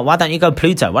going to go, "Well, why don't you go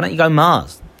Pluto? Why don't you go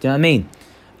Mars?" Do you know what I mean?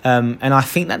 And I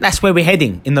think that's where we're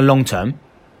heading in the long term.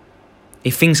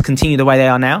 If things continue the way they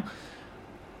are now,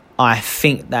 I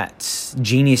think that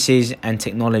geniuses and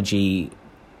technology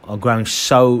are growing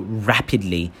so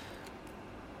rapidly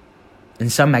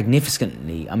and so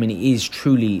magnificently. I mean, it is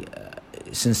truly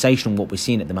sensational what we're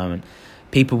seeing at the moment.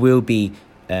 People will be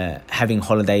having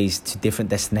holidays to different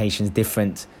destinations,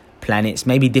 different planets,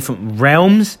 maybe different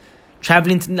realms,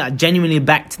 traveling genuinely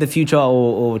back to the future,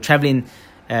 or traveling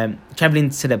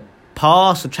to the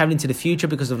past, or traveling to the future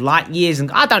because of light years,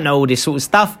 and I don't know, all this sort of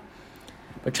stuff.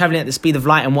 But traveling at the speed of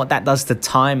light and what that does to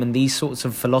time and these sorts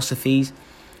of philosophies,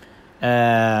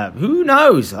 who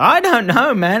knows? I don't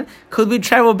know, man. Could we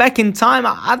travel back in time?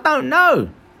 I don't know.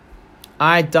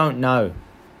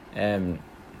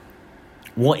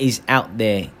 What is out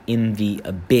there in the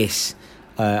abyss?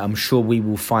 I'm sure we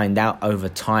will find out over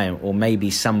time, or maybe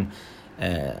some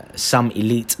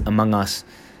elite among us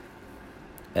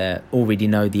already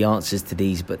know the answers to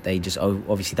these, but they just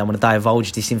obviously don't want to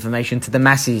divulge this information to the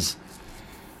masses.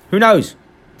 Who knows?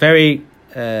 Very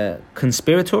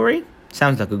conspiratory.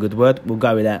 Sounds like a good word. We'll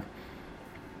go with that.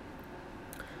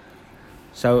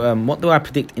 So what do I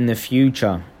predict in the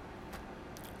future?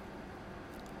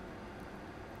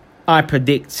 I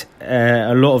predict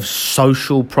a lot of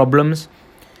social problems.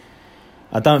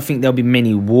 I don't think there'll be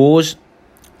many wars.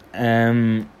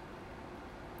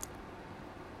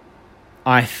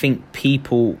 I think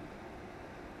people,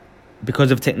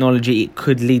 because of technology, it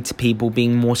could lead to people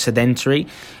being more sedentary.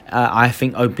 I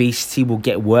think obesity will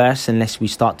get worse unless we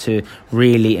start to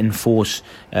really enforce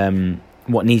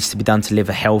what needs to be done to live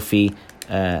a healthy,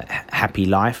 happy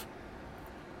life.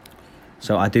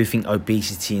 So I do think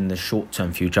obesity in the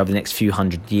short-term future, over the next few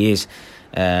hundred years,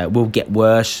 will get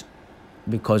worse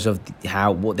because of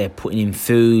what they're putting in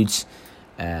foods,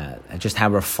 just how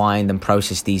refined and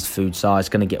processed these foods are. It's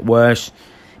going to get worse.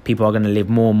 People are going to live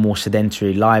more and more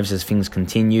sedentary lives as things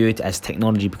continue, as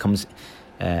technology becomes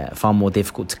far more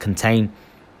difficult to contain.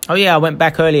 Oh yeah, I went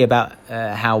back earlier about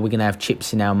how we're going to have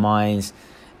chips in our minds.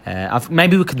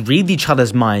 Maybe we could read each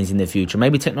other's minds in the future.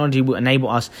 Maybe technology will enable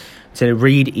us to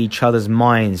read each other's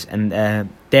minds, and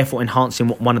therefore enhancing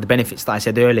one of the benefits that I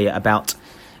said earlier about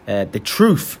the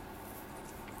truth.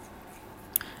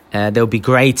 There'll be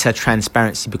greater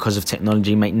transparency because of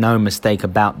technology. Make no mistake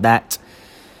about that.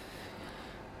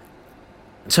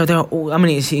 So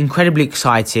it's incredibly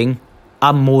exciting.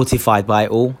 I'm mortified by it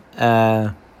all.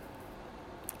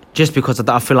 Just because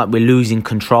I feel like we're losing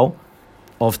control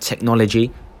of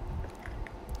technology.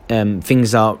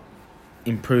 Things are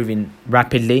improving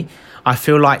rapidly. I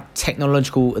feel like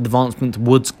technological advancement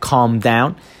would calm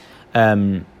down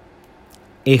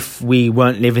if we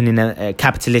weren't living in a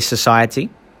capitalist society.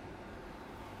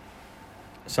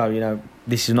 So,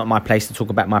 this is not my place to talk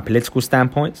about my political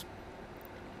standpoints.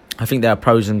 I think there are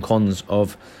pros and cons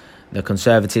of the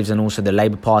Conservatives and also the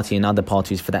Labour Party and other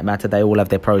parties for that matter. They all have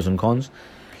their pros and cons.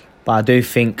 But I do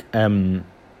think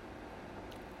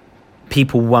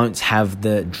people won't have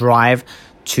the drive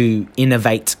to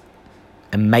innovate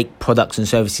and make products and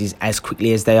services as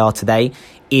quickly as they are today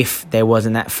if there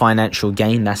wasn't that financial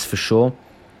gain, that's for sure.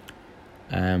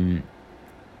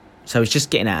 So it's just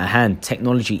getting out of hand.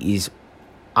 Technology is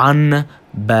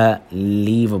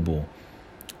unbelievable.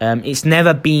 It's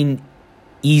never been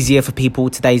easier for people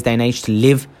today's day and age to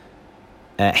live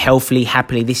healthily,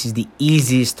 happily. This is the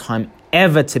easiest time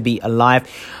ever to be alive.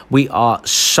 We are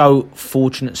so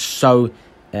fortunate, so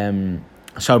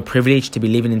privileged to be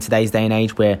living in today's day and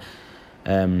age where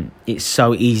it's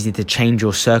so easy to change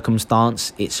your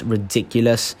circumstance. It's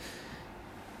ridiculous.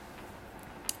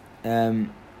 Now,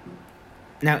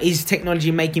 is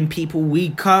technology making people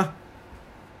weaker?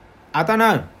 I don't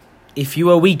know. If you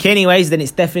were weak anyways, then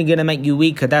it's definitely going to make you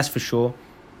weaker, that's for sure.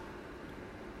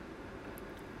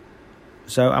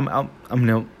 So I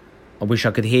wish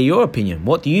I could hear your opinion.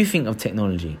 What do you think of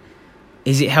technology?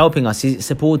 Is it helping us? Is it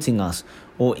supporting us?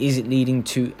 Or is it leading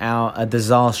to a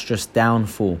disastrous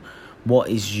downfall? What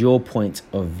is your point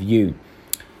of view?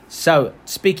 So,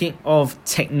 speaking of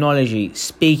technology,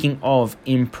 speaking of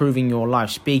improving your life,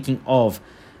 speaking of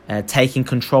taking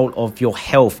control of your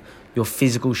health, your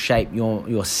physical shape,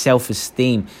 your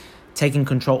self-esteem, taking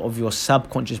control of your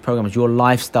subconscious programs, your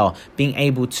lifestyle, being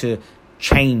able to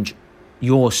change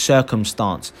your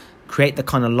circumstance, create the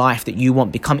kind of life that you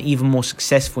want, become even more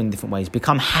successful in different ways,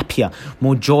 become happier,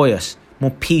 more joyous,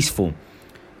 more peaceful.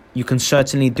 You can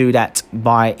certainly do that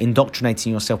by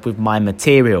indoctrinating yourself with my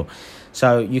material.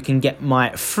 So you can get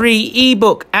my free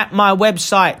ebook at my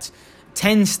website,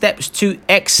 10 Steps to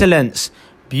Excellence.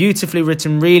 Beautifully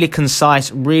written, really concise,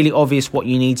 really obvious what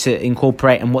you need to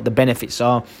incorporate and what the benefits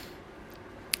are.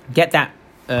 Get that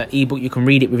ebook. You can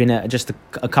read it within just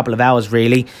a couple of hours,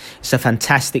 really. It's a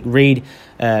fantastic read.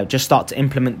 Just start to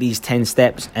implement these 10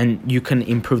 steps and you can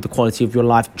improve the quality of your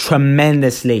life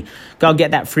tremendously. Go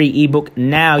get that free ebook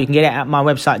now. You can get it at my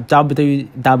website,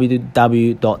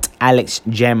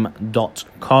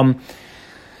 www.alexgem.com.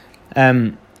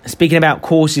 Speaking about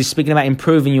courses, speaking about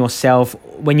improving yourself,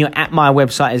 when you're at my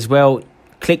website as well,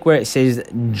 click where it says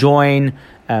join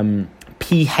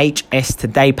PHS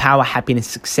today, Power, Happiness,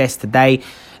 Success today.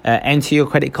 Enter your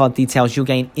credit card details. You'll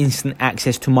gain instant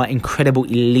access to my incredible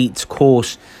elite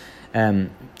course,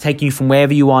 taking you from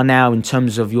wherever you are now in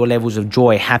terms of your levels of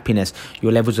joy, happiness,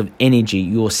 your levels of energy,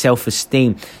 your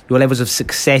self-esteem, your levels of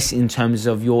success in terms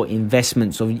of your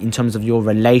investments, or in terms of your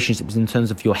relationships, in terms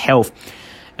of your health.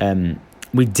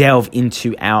 We delve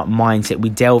into our mindset. We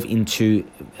delve into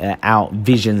our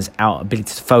visions, our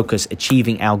ability to focus,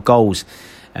 achieving our goals.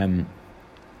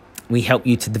 We help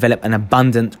you to develop an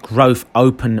abundant, growth,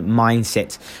 open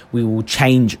mindset. We will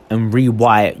change and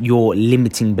rewire your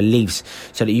limiting beliefs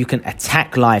so that you can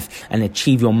attack life and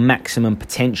achieve your maximum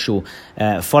potential.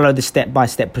 Follow the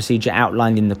step-by-step procedure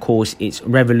outlined in the course. It's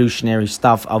revolutionary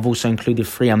stuff. I've also included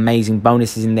 3 amazing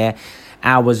bonuses in there.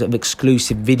 Hours of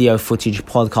exclusive video footage,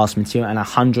 podcast material, and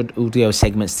 100 audio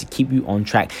segments to keep you on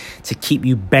track, to keep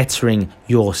you bettering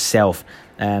yourself.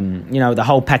 The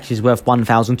whole package is worth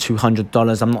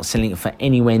 $1,200. I'm not selling it for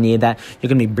anywhere near that. You're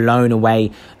going to be blown away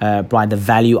by the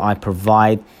value I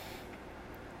provide.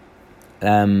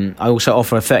 I also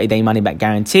offer a 30-day money-back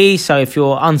guarantee. So if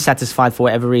you're unsatisfied for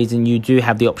whatever reason, you do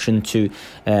have the option to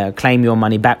claim your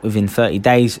money back within 30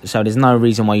 days. So there's no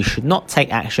reason why you should not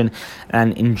take action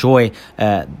and enjoy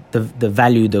the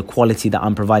value, the quality that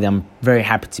I'm providing. I'm very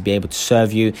happy to be able to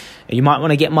serve you. You might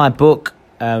want to get my book,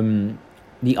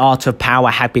 The Art of Power,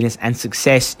 Happiness and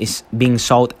Success. Is being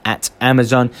sold at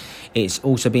Amazon. It's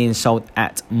also being sold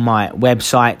at my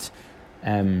website,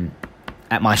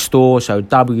 at my store, so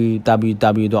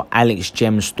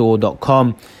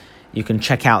www.alexgemstore.com. You can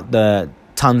check out the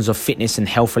tons of fitness and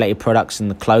health related products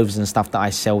and the clothes and stuff that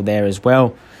I sell there as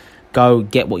well. Go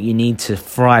get what you need to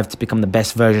thrive, to become the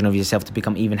best version of yourself, to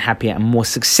become even happier and more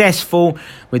successful.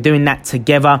 We're doing that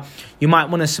together. You might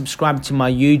want to subscribe to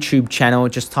my YouTube channel.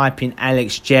 Just type in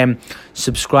Alex Gem.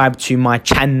 Subscribe to my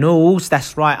channels.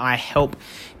 That's right, I help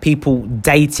people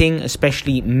dating,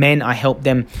 especially men. I help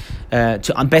them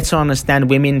to better understand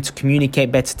women, to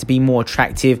communicate better, to be more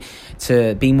attractive,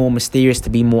 to be more mysterious, to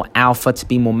be more alpha, to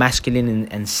be more masculine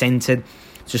and centered,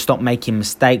 to stop making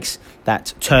mistakes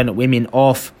that turn women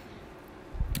off.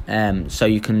 So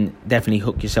you can definitely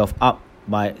hook yourself up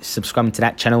by subscribing to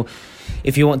that channel.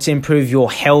 If you want to improve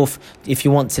your health, if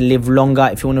you want to live longer,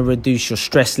 if you want to reduce your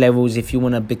stress levels, if you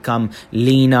want to become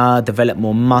leaner, develop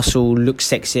more muscle, look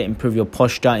sexier, improve your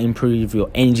posture, improve your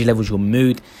energy levels, your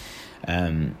mood,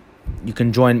 you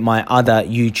can join my other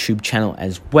YouTube channel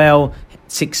as well,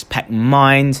 Six Pack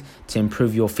Mind, to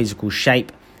improve your physical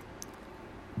shape.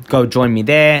 Go join me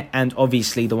there. And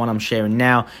obviously the one I'm sharing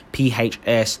now,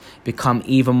 PHS, become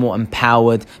even more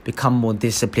empowered, become more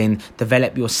disciplined,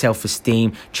 develop your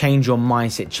self-esteem, change your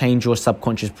mindset, change your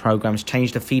subconscious programs,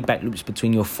 change the feedback loops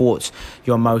between your thoughts,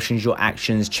 your emotions, your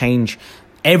actions, change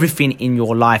everything in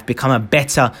your life, become a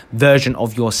better version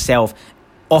of yourself.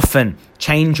 Often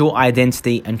change your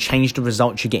identity and change the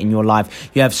results you get in your life.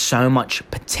 You have so much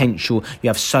potential. You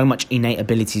have so much innate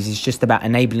abilities. It's just about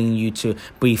enabling you to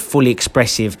be fully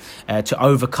expressive, to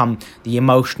overcome the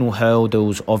emotional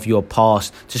hurdles of your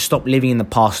past, to stop living in the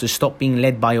past, to stop being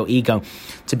led by your ego,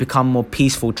 to become more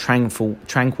peaceful,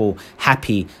 tranquil,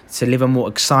 happy, to live a more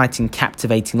exciting,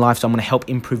 captivating life. So I'm going to help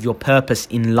improve your purpose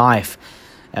in life.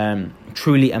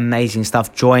 Truly amazing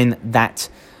stuff. Join that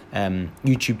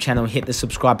YouTube channel, hit the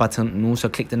subscribe button and also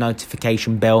click the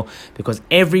notification bell, because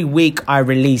every week I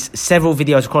release several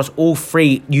videos across all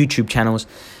 3 YouTube channels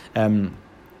to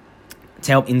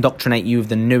help indoctrinate you with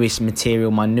the newest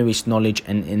material, my newest knowledge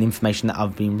and information that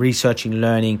I've been researching,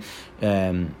 learning.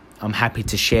 I'm happy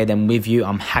to share them with you.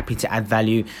 I'm happy to add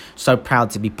value. So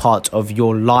proud to be part of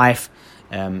your life.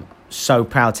 So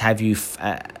proud to have you,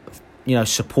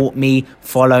 support me,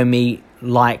 follow me,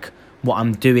 like what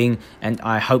I'm doing, and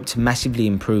I hope to massively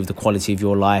improve the quality of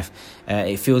your life.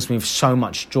 It fills me with so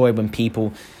much joy when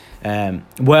people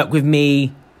work with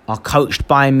me, are coached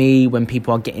by me, when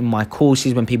people are getting my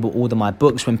courses, when people order my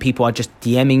books, when people are just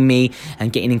DMing me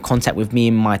and getting in contact with me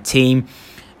and my team.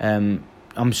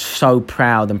 I'm so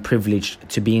proud and privileged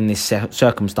to be in this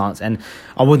circumstance, and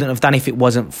I wouldn't have done it if it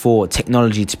wasn't for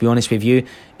technology, to be honest with you.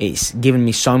 It's given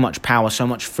me so much power, so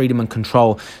much freedom and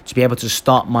control to be able to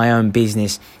start my own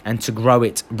business and to grow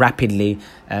it rapidly.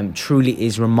 Truly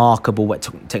is remarkable what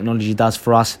technology does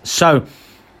for us. So,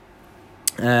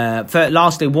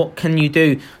 lastly, what can you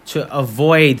do to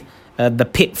avoid the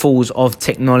pitfalls of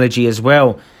technology as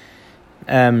well?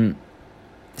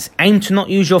 Aim to not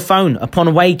use your phone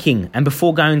upon waking and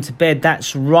before going to bed.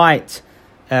 That's right.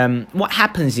 What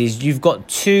happens is you've got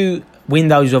 2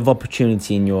 windows of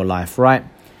opportunity in your life, right?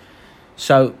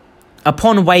 So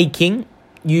upon waking,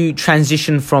 you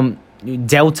transition from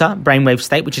delta brainwave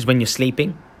state, which is when you're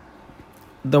sleeping.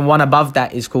 The one above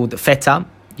that is called theta.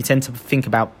 You tend to think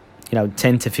about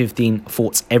 10 to 15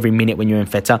 thoughts every minute when you're in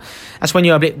theta. That's when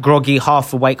you're a bit groggy,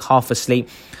 half awake, half asleep.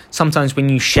 Sometimes when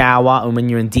you shower and when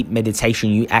you're in deep meditation,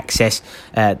 you access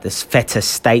this theta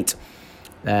state.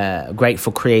 Great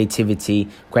for creativity,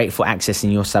 great for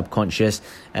accessing your subconscious.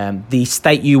 The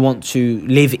state you want to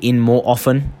live in more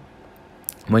often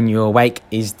when you're awake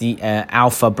is the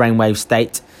alpha brainwave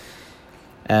state.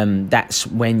 That's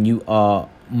when you are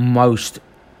most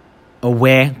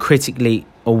aware, critically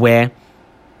aware.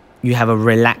 You have a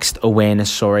relaxed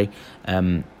awareness,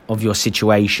 of your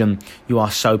situation. You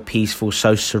are so peaceful,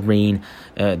 so serene.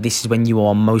 This is when you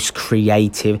are most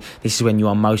creative. This is when you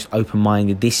are most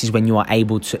open-minded. This is when you are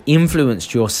able to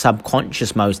influence your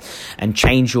subconscious most and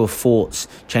change your thoughts,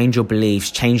 change your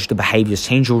beliefs, change the behaviors,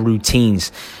 change your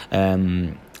routines.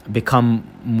 Become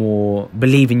more,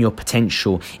 believe in your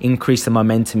potential, increase the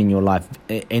momentum in your life,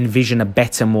 envision a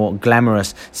better, more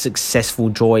glamorous, successful,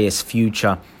 joyous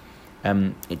future.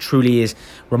 It truly is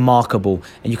remarkable,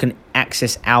 and you can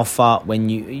access alpha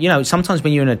when sometimes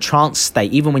when you're in a trance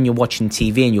state, even when you're watching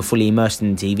TV and you're fully immersed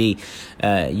in TV,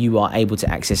 you are able to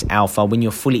access alpha. When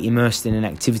you're fully immersed in an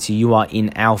activity, you are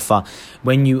in alpha.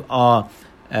 When you are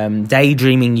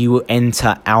daydreaming, you will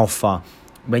enter alpha.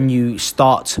 When you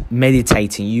start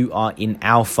meditating, you are in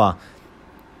alpha.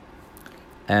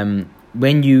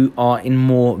 When you are in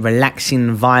more relaxing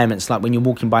environments, like when you're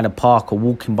walking by the park or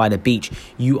walking by the beach,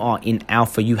 you are in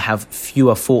alpha. You have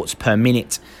fewer thoughts per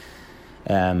minute.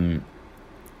 And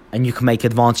you can make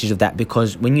advantage of that,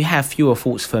 because when you have fewer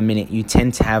thoughts per minute, you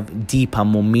tend to have deeper,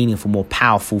 more meaningful, more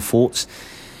powerful thoughts,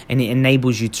 and it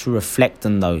enables you to reflect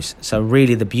on those. So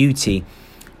really the beauty,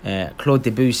 Claude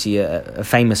Debussy, a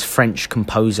famous French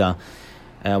composer,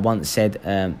 once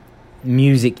said,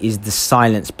 music is the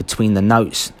silence between the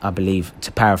notes, I believe,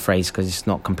 to paraphrase, because it's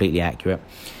not completely accurate.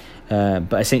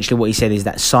 But essentially what he said is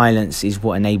that silence is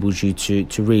what enables you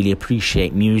to really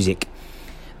appreciate music.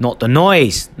 Not the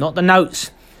noise, not the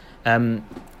notes. And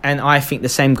I think the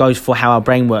same goes for how our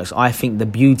brain works. I think the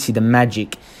beauty, the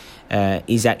magic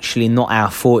is actually not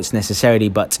our thoughts necessarily,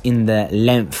 but in the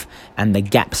length and the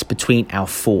gaps between our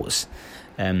thoughts.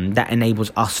 That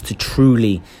enables us to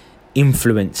truly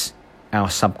influence our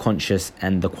subconscious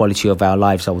and the quality of our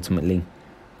lives ultimately.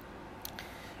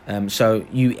 So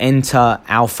you enter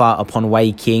alpha upon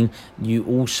waking. You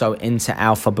also enter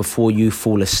alpha before you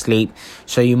fall asleep.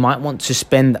 So you might want to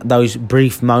spend those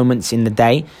brief moments in the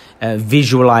day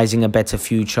visualizing a better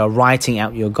future, writing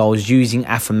out your goals, using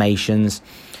affirmations,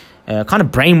 kind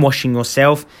of brainwashing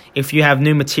yourself. If you have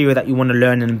new material that you want to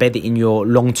learn and embed it in your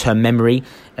long-term memory,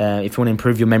 if you want to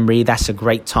improve your memory, that's a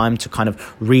great time to kind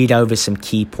of read over some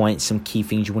key points, some key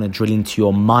things you want to drill into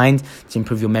your mind to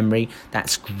improve your memory.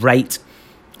 That's great.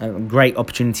 Great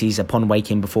opportunities upon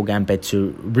waking before going to bed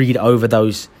to read over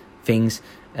those things,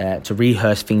 to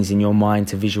rehearse things in your mind,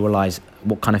 to visualize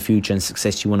what kind of future and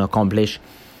success you want to accomplish.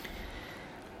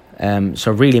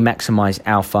 So really maximize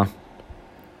alpha.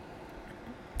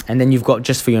 And then you've got,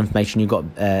 just for your information, you've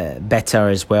got beta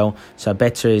as well. So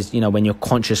beta is, when your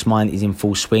conscious mind is in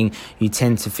full swing, you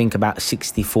tend to think about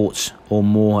 60 thoughts or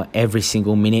more every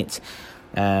single minute.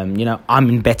 I'm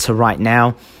in beta right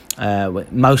now.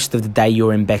 Most of the day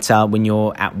you're in better when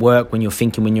you're at work, when you're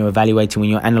thinking, when you're evaluating, when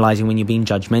you're analysing, when you're being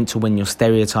judgmental, when you're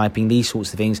stereotyping, these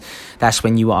sorts of things. That's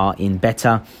when you are in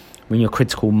better. When your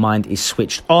critical mind is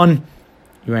switched on,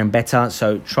 you're in better.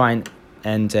 So try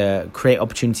and create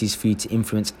opportunities for you to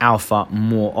influence alpha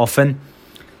more often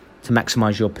to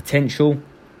maximise your potential.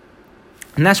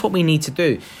 And that's what we need to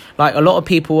do. Like, a lot of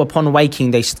people, upon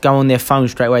waking, they go on their phone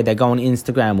straight away. They go on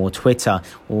Instagram or Twitter,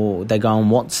 or they go on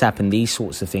WhatsApp and these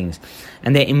sorts of things.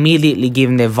 And they're immediately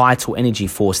giving their vital energy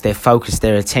force, their focus,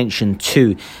 their attention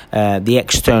to the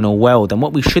external world. And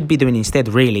what we should be doing instead,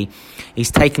 really, is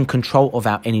taking control of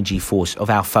our energy force, of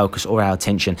our focus or our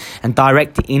attention, and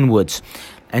direct it inwards.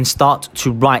 And start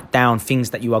to write down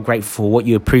things that you are grateful for, what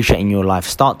you appreciate in your life.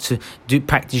 Start to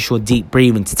practice your deep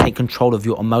breathing to take control of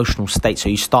your emotional state. So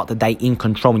you start the day in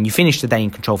control, and you finish the day in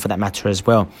control for that matter as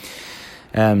well.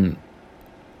 The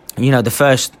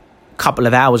first couple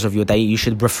of hours of your day, you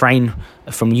should refrain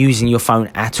from using your phone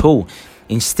at all.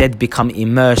 Instead, become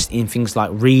immersed in things like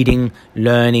reading,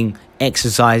 learning,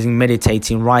 exercising,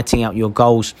 meditating, writing out your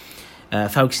goals.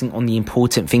 Focusing on the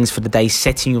important things for the day,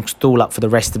 setting your stall up for the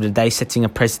rest of the day, setting a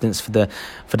precedence for the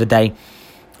day.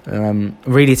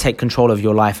 Really take control of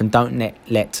your life, and don't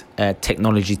let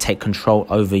technology take control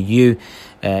over you.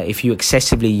 If you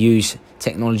excessively use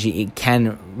technology, it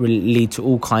can lead to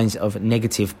all kinds of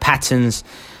negative patterns,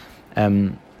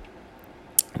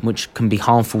 which can be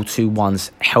harmful to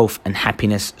one's health and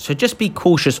happiness. So just be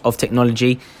cautious of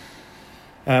technology.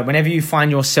 Whenever you find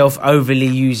yourself overly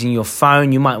using your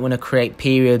phone, you might want to create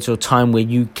periods or time where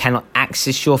you cannot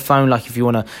access your phone. Like if you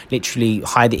want to literally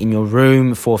hide it in your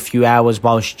room for a few hours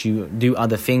whilst you do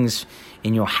other things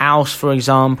in your house, for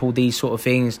example, these sort of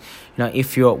things.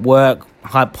 If you're at work,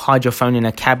 hide your phone in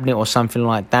a cabinet or something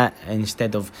like that,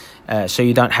 instead of so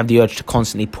you don't have the urge to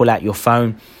constantly pull out your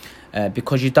phone,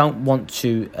 because you don't want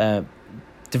to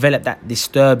develop that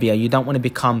disturbia. You don't want to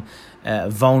become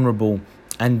vulnerable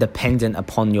and dependent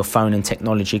upon your phone and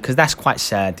technology, because that's quite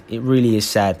sad. It really is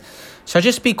sad. So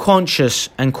just be conscious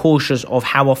and cautious of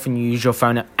how often you use your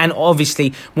phone, and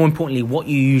obviously, more importantly, what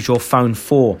you use your phone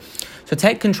for. So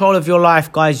take control of your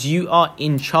life, guys. You are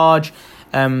in charge.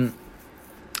 I've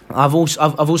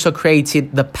also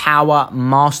created the Power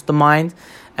Mastermind.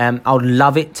 I would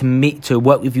love it to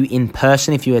work with you in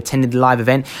person if you attended the live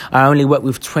event. I only work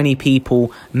with 20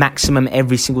 people maximum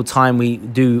every single time we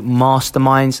do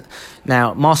masterminds.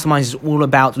 Now, masterminds is all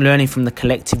about learning from the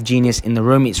collective genius in the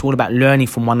room. It's all about learning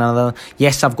from one another.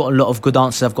 Yes, I've got a lot of good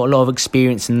answers. I've got a lot of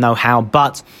experience and know-how,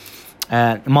 but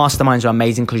masterminds are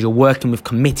amazing because you're working with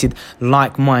committed,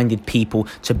 like-minded people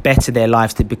to better their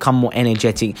lives, to become more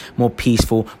energetic, more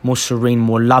peaceful, more serene,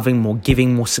 more loving, more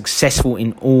giving, more successful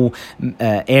in all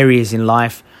areas in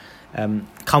life.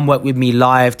 Come work with me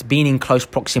live. Being in close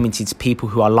proximity to people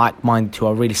who are like-minded, who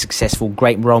are really successful,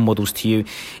 great role models to you.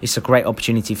 It's a great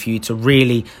opportunity for you to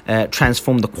really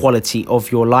transform the quality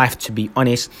of your life, to be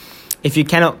honest. If you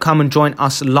cannot come and join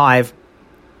us live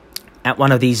at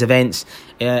one of these events,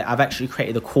 I've actually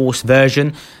created a course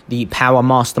version, the Power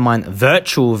Mastermind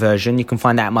virtual version. You can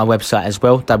find that at my website as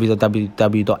well,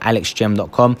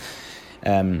 www.alexgem.com.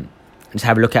 Just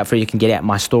have a look out for it. You can get it at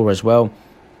my store as well.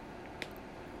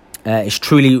 It's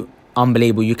truly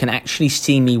unbelievable. You can actually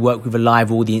see me work with a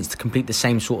live audience to complete the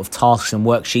same sort of tasks and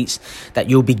worksheets that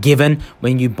you'll be given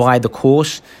when you buy the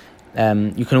course.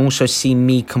 You can also see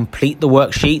me complete the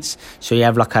worksheets. So you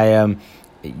have like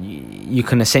you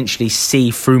can essentially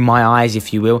see through my eyes,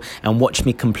 if you will, and watch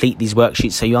me complete these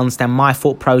worksheets, so you understand my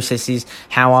thought processes,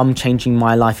 how I'm changing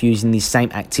my life using these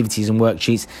same activities and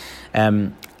worksheets,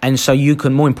 and so you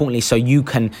can, more importantly,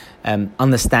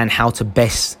 understand how to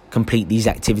best complete these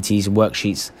activities and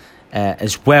worksheets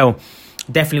as well.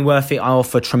 Definitely worth it. I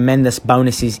offer tremendous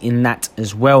bonuses in that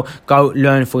as well. Go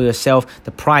learn for yourself.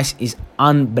 The price is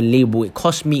unbelievable. It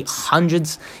cost me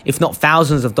hundreds, if not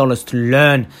thousands of dollars to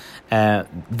learn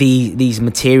these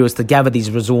materials, to gather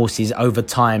these resources over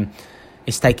time.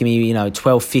 It's taken me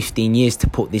 12, 15 years to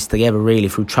put this together, really,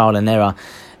 through trial and error,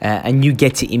 and you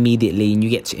get it immediately, and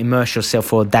you get to immerse yourself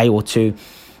for a day or two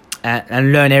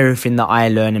and learn everything that I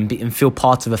learn, and feel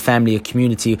part of a family, a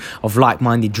community of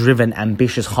like-minded, driven,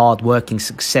 ambitious, hard-working,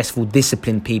 successful,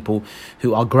 disciplined people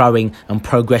who are growing and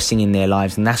progressing in their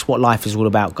lives. And that's what life is all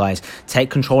about, guys. Take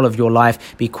control of your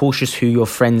life. Be cautious who your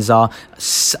friends are.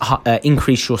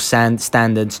 Increase your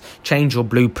standards. Change your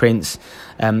blueprints.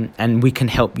 And we can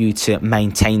help you to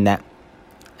maintain that.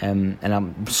 And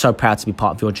I'm so proud to be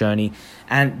part of your journey.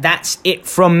 And that's it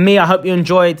from me. I hope you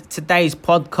enjoyed today's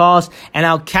podcast, and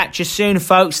I'll catch you soon,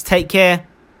 folks. Take care.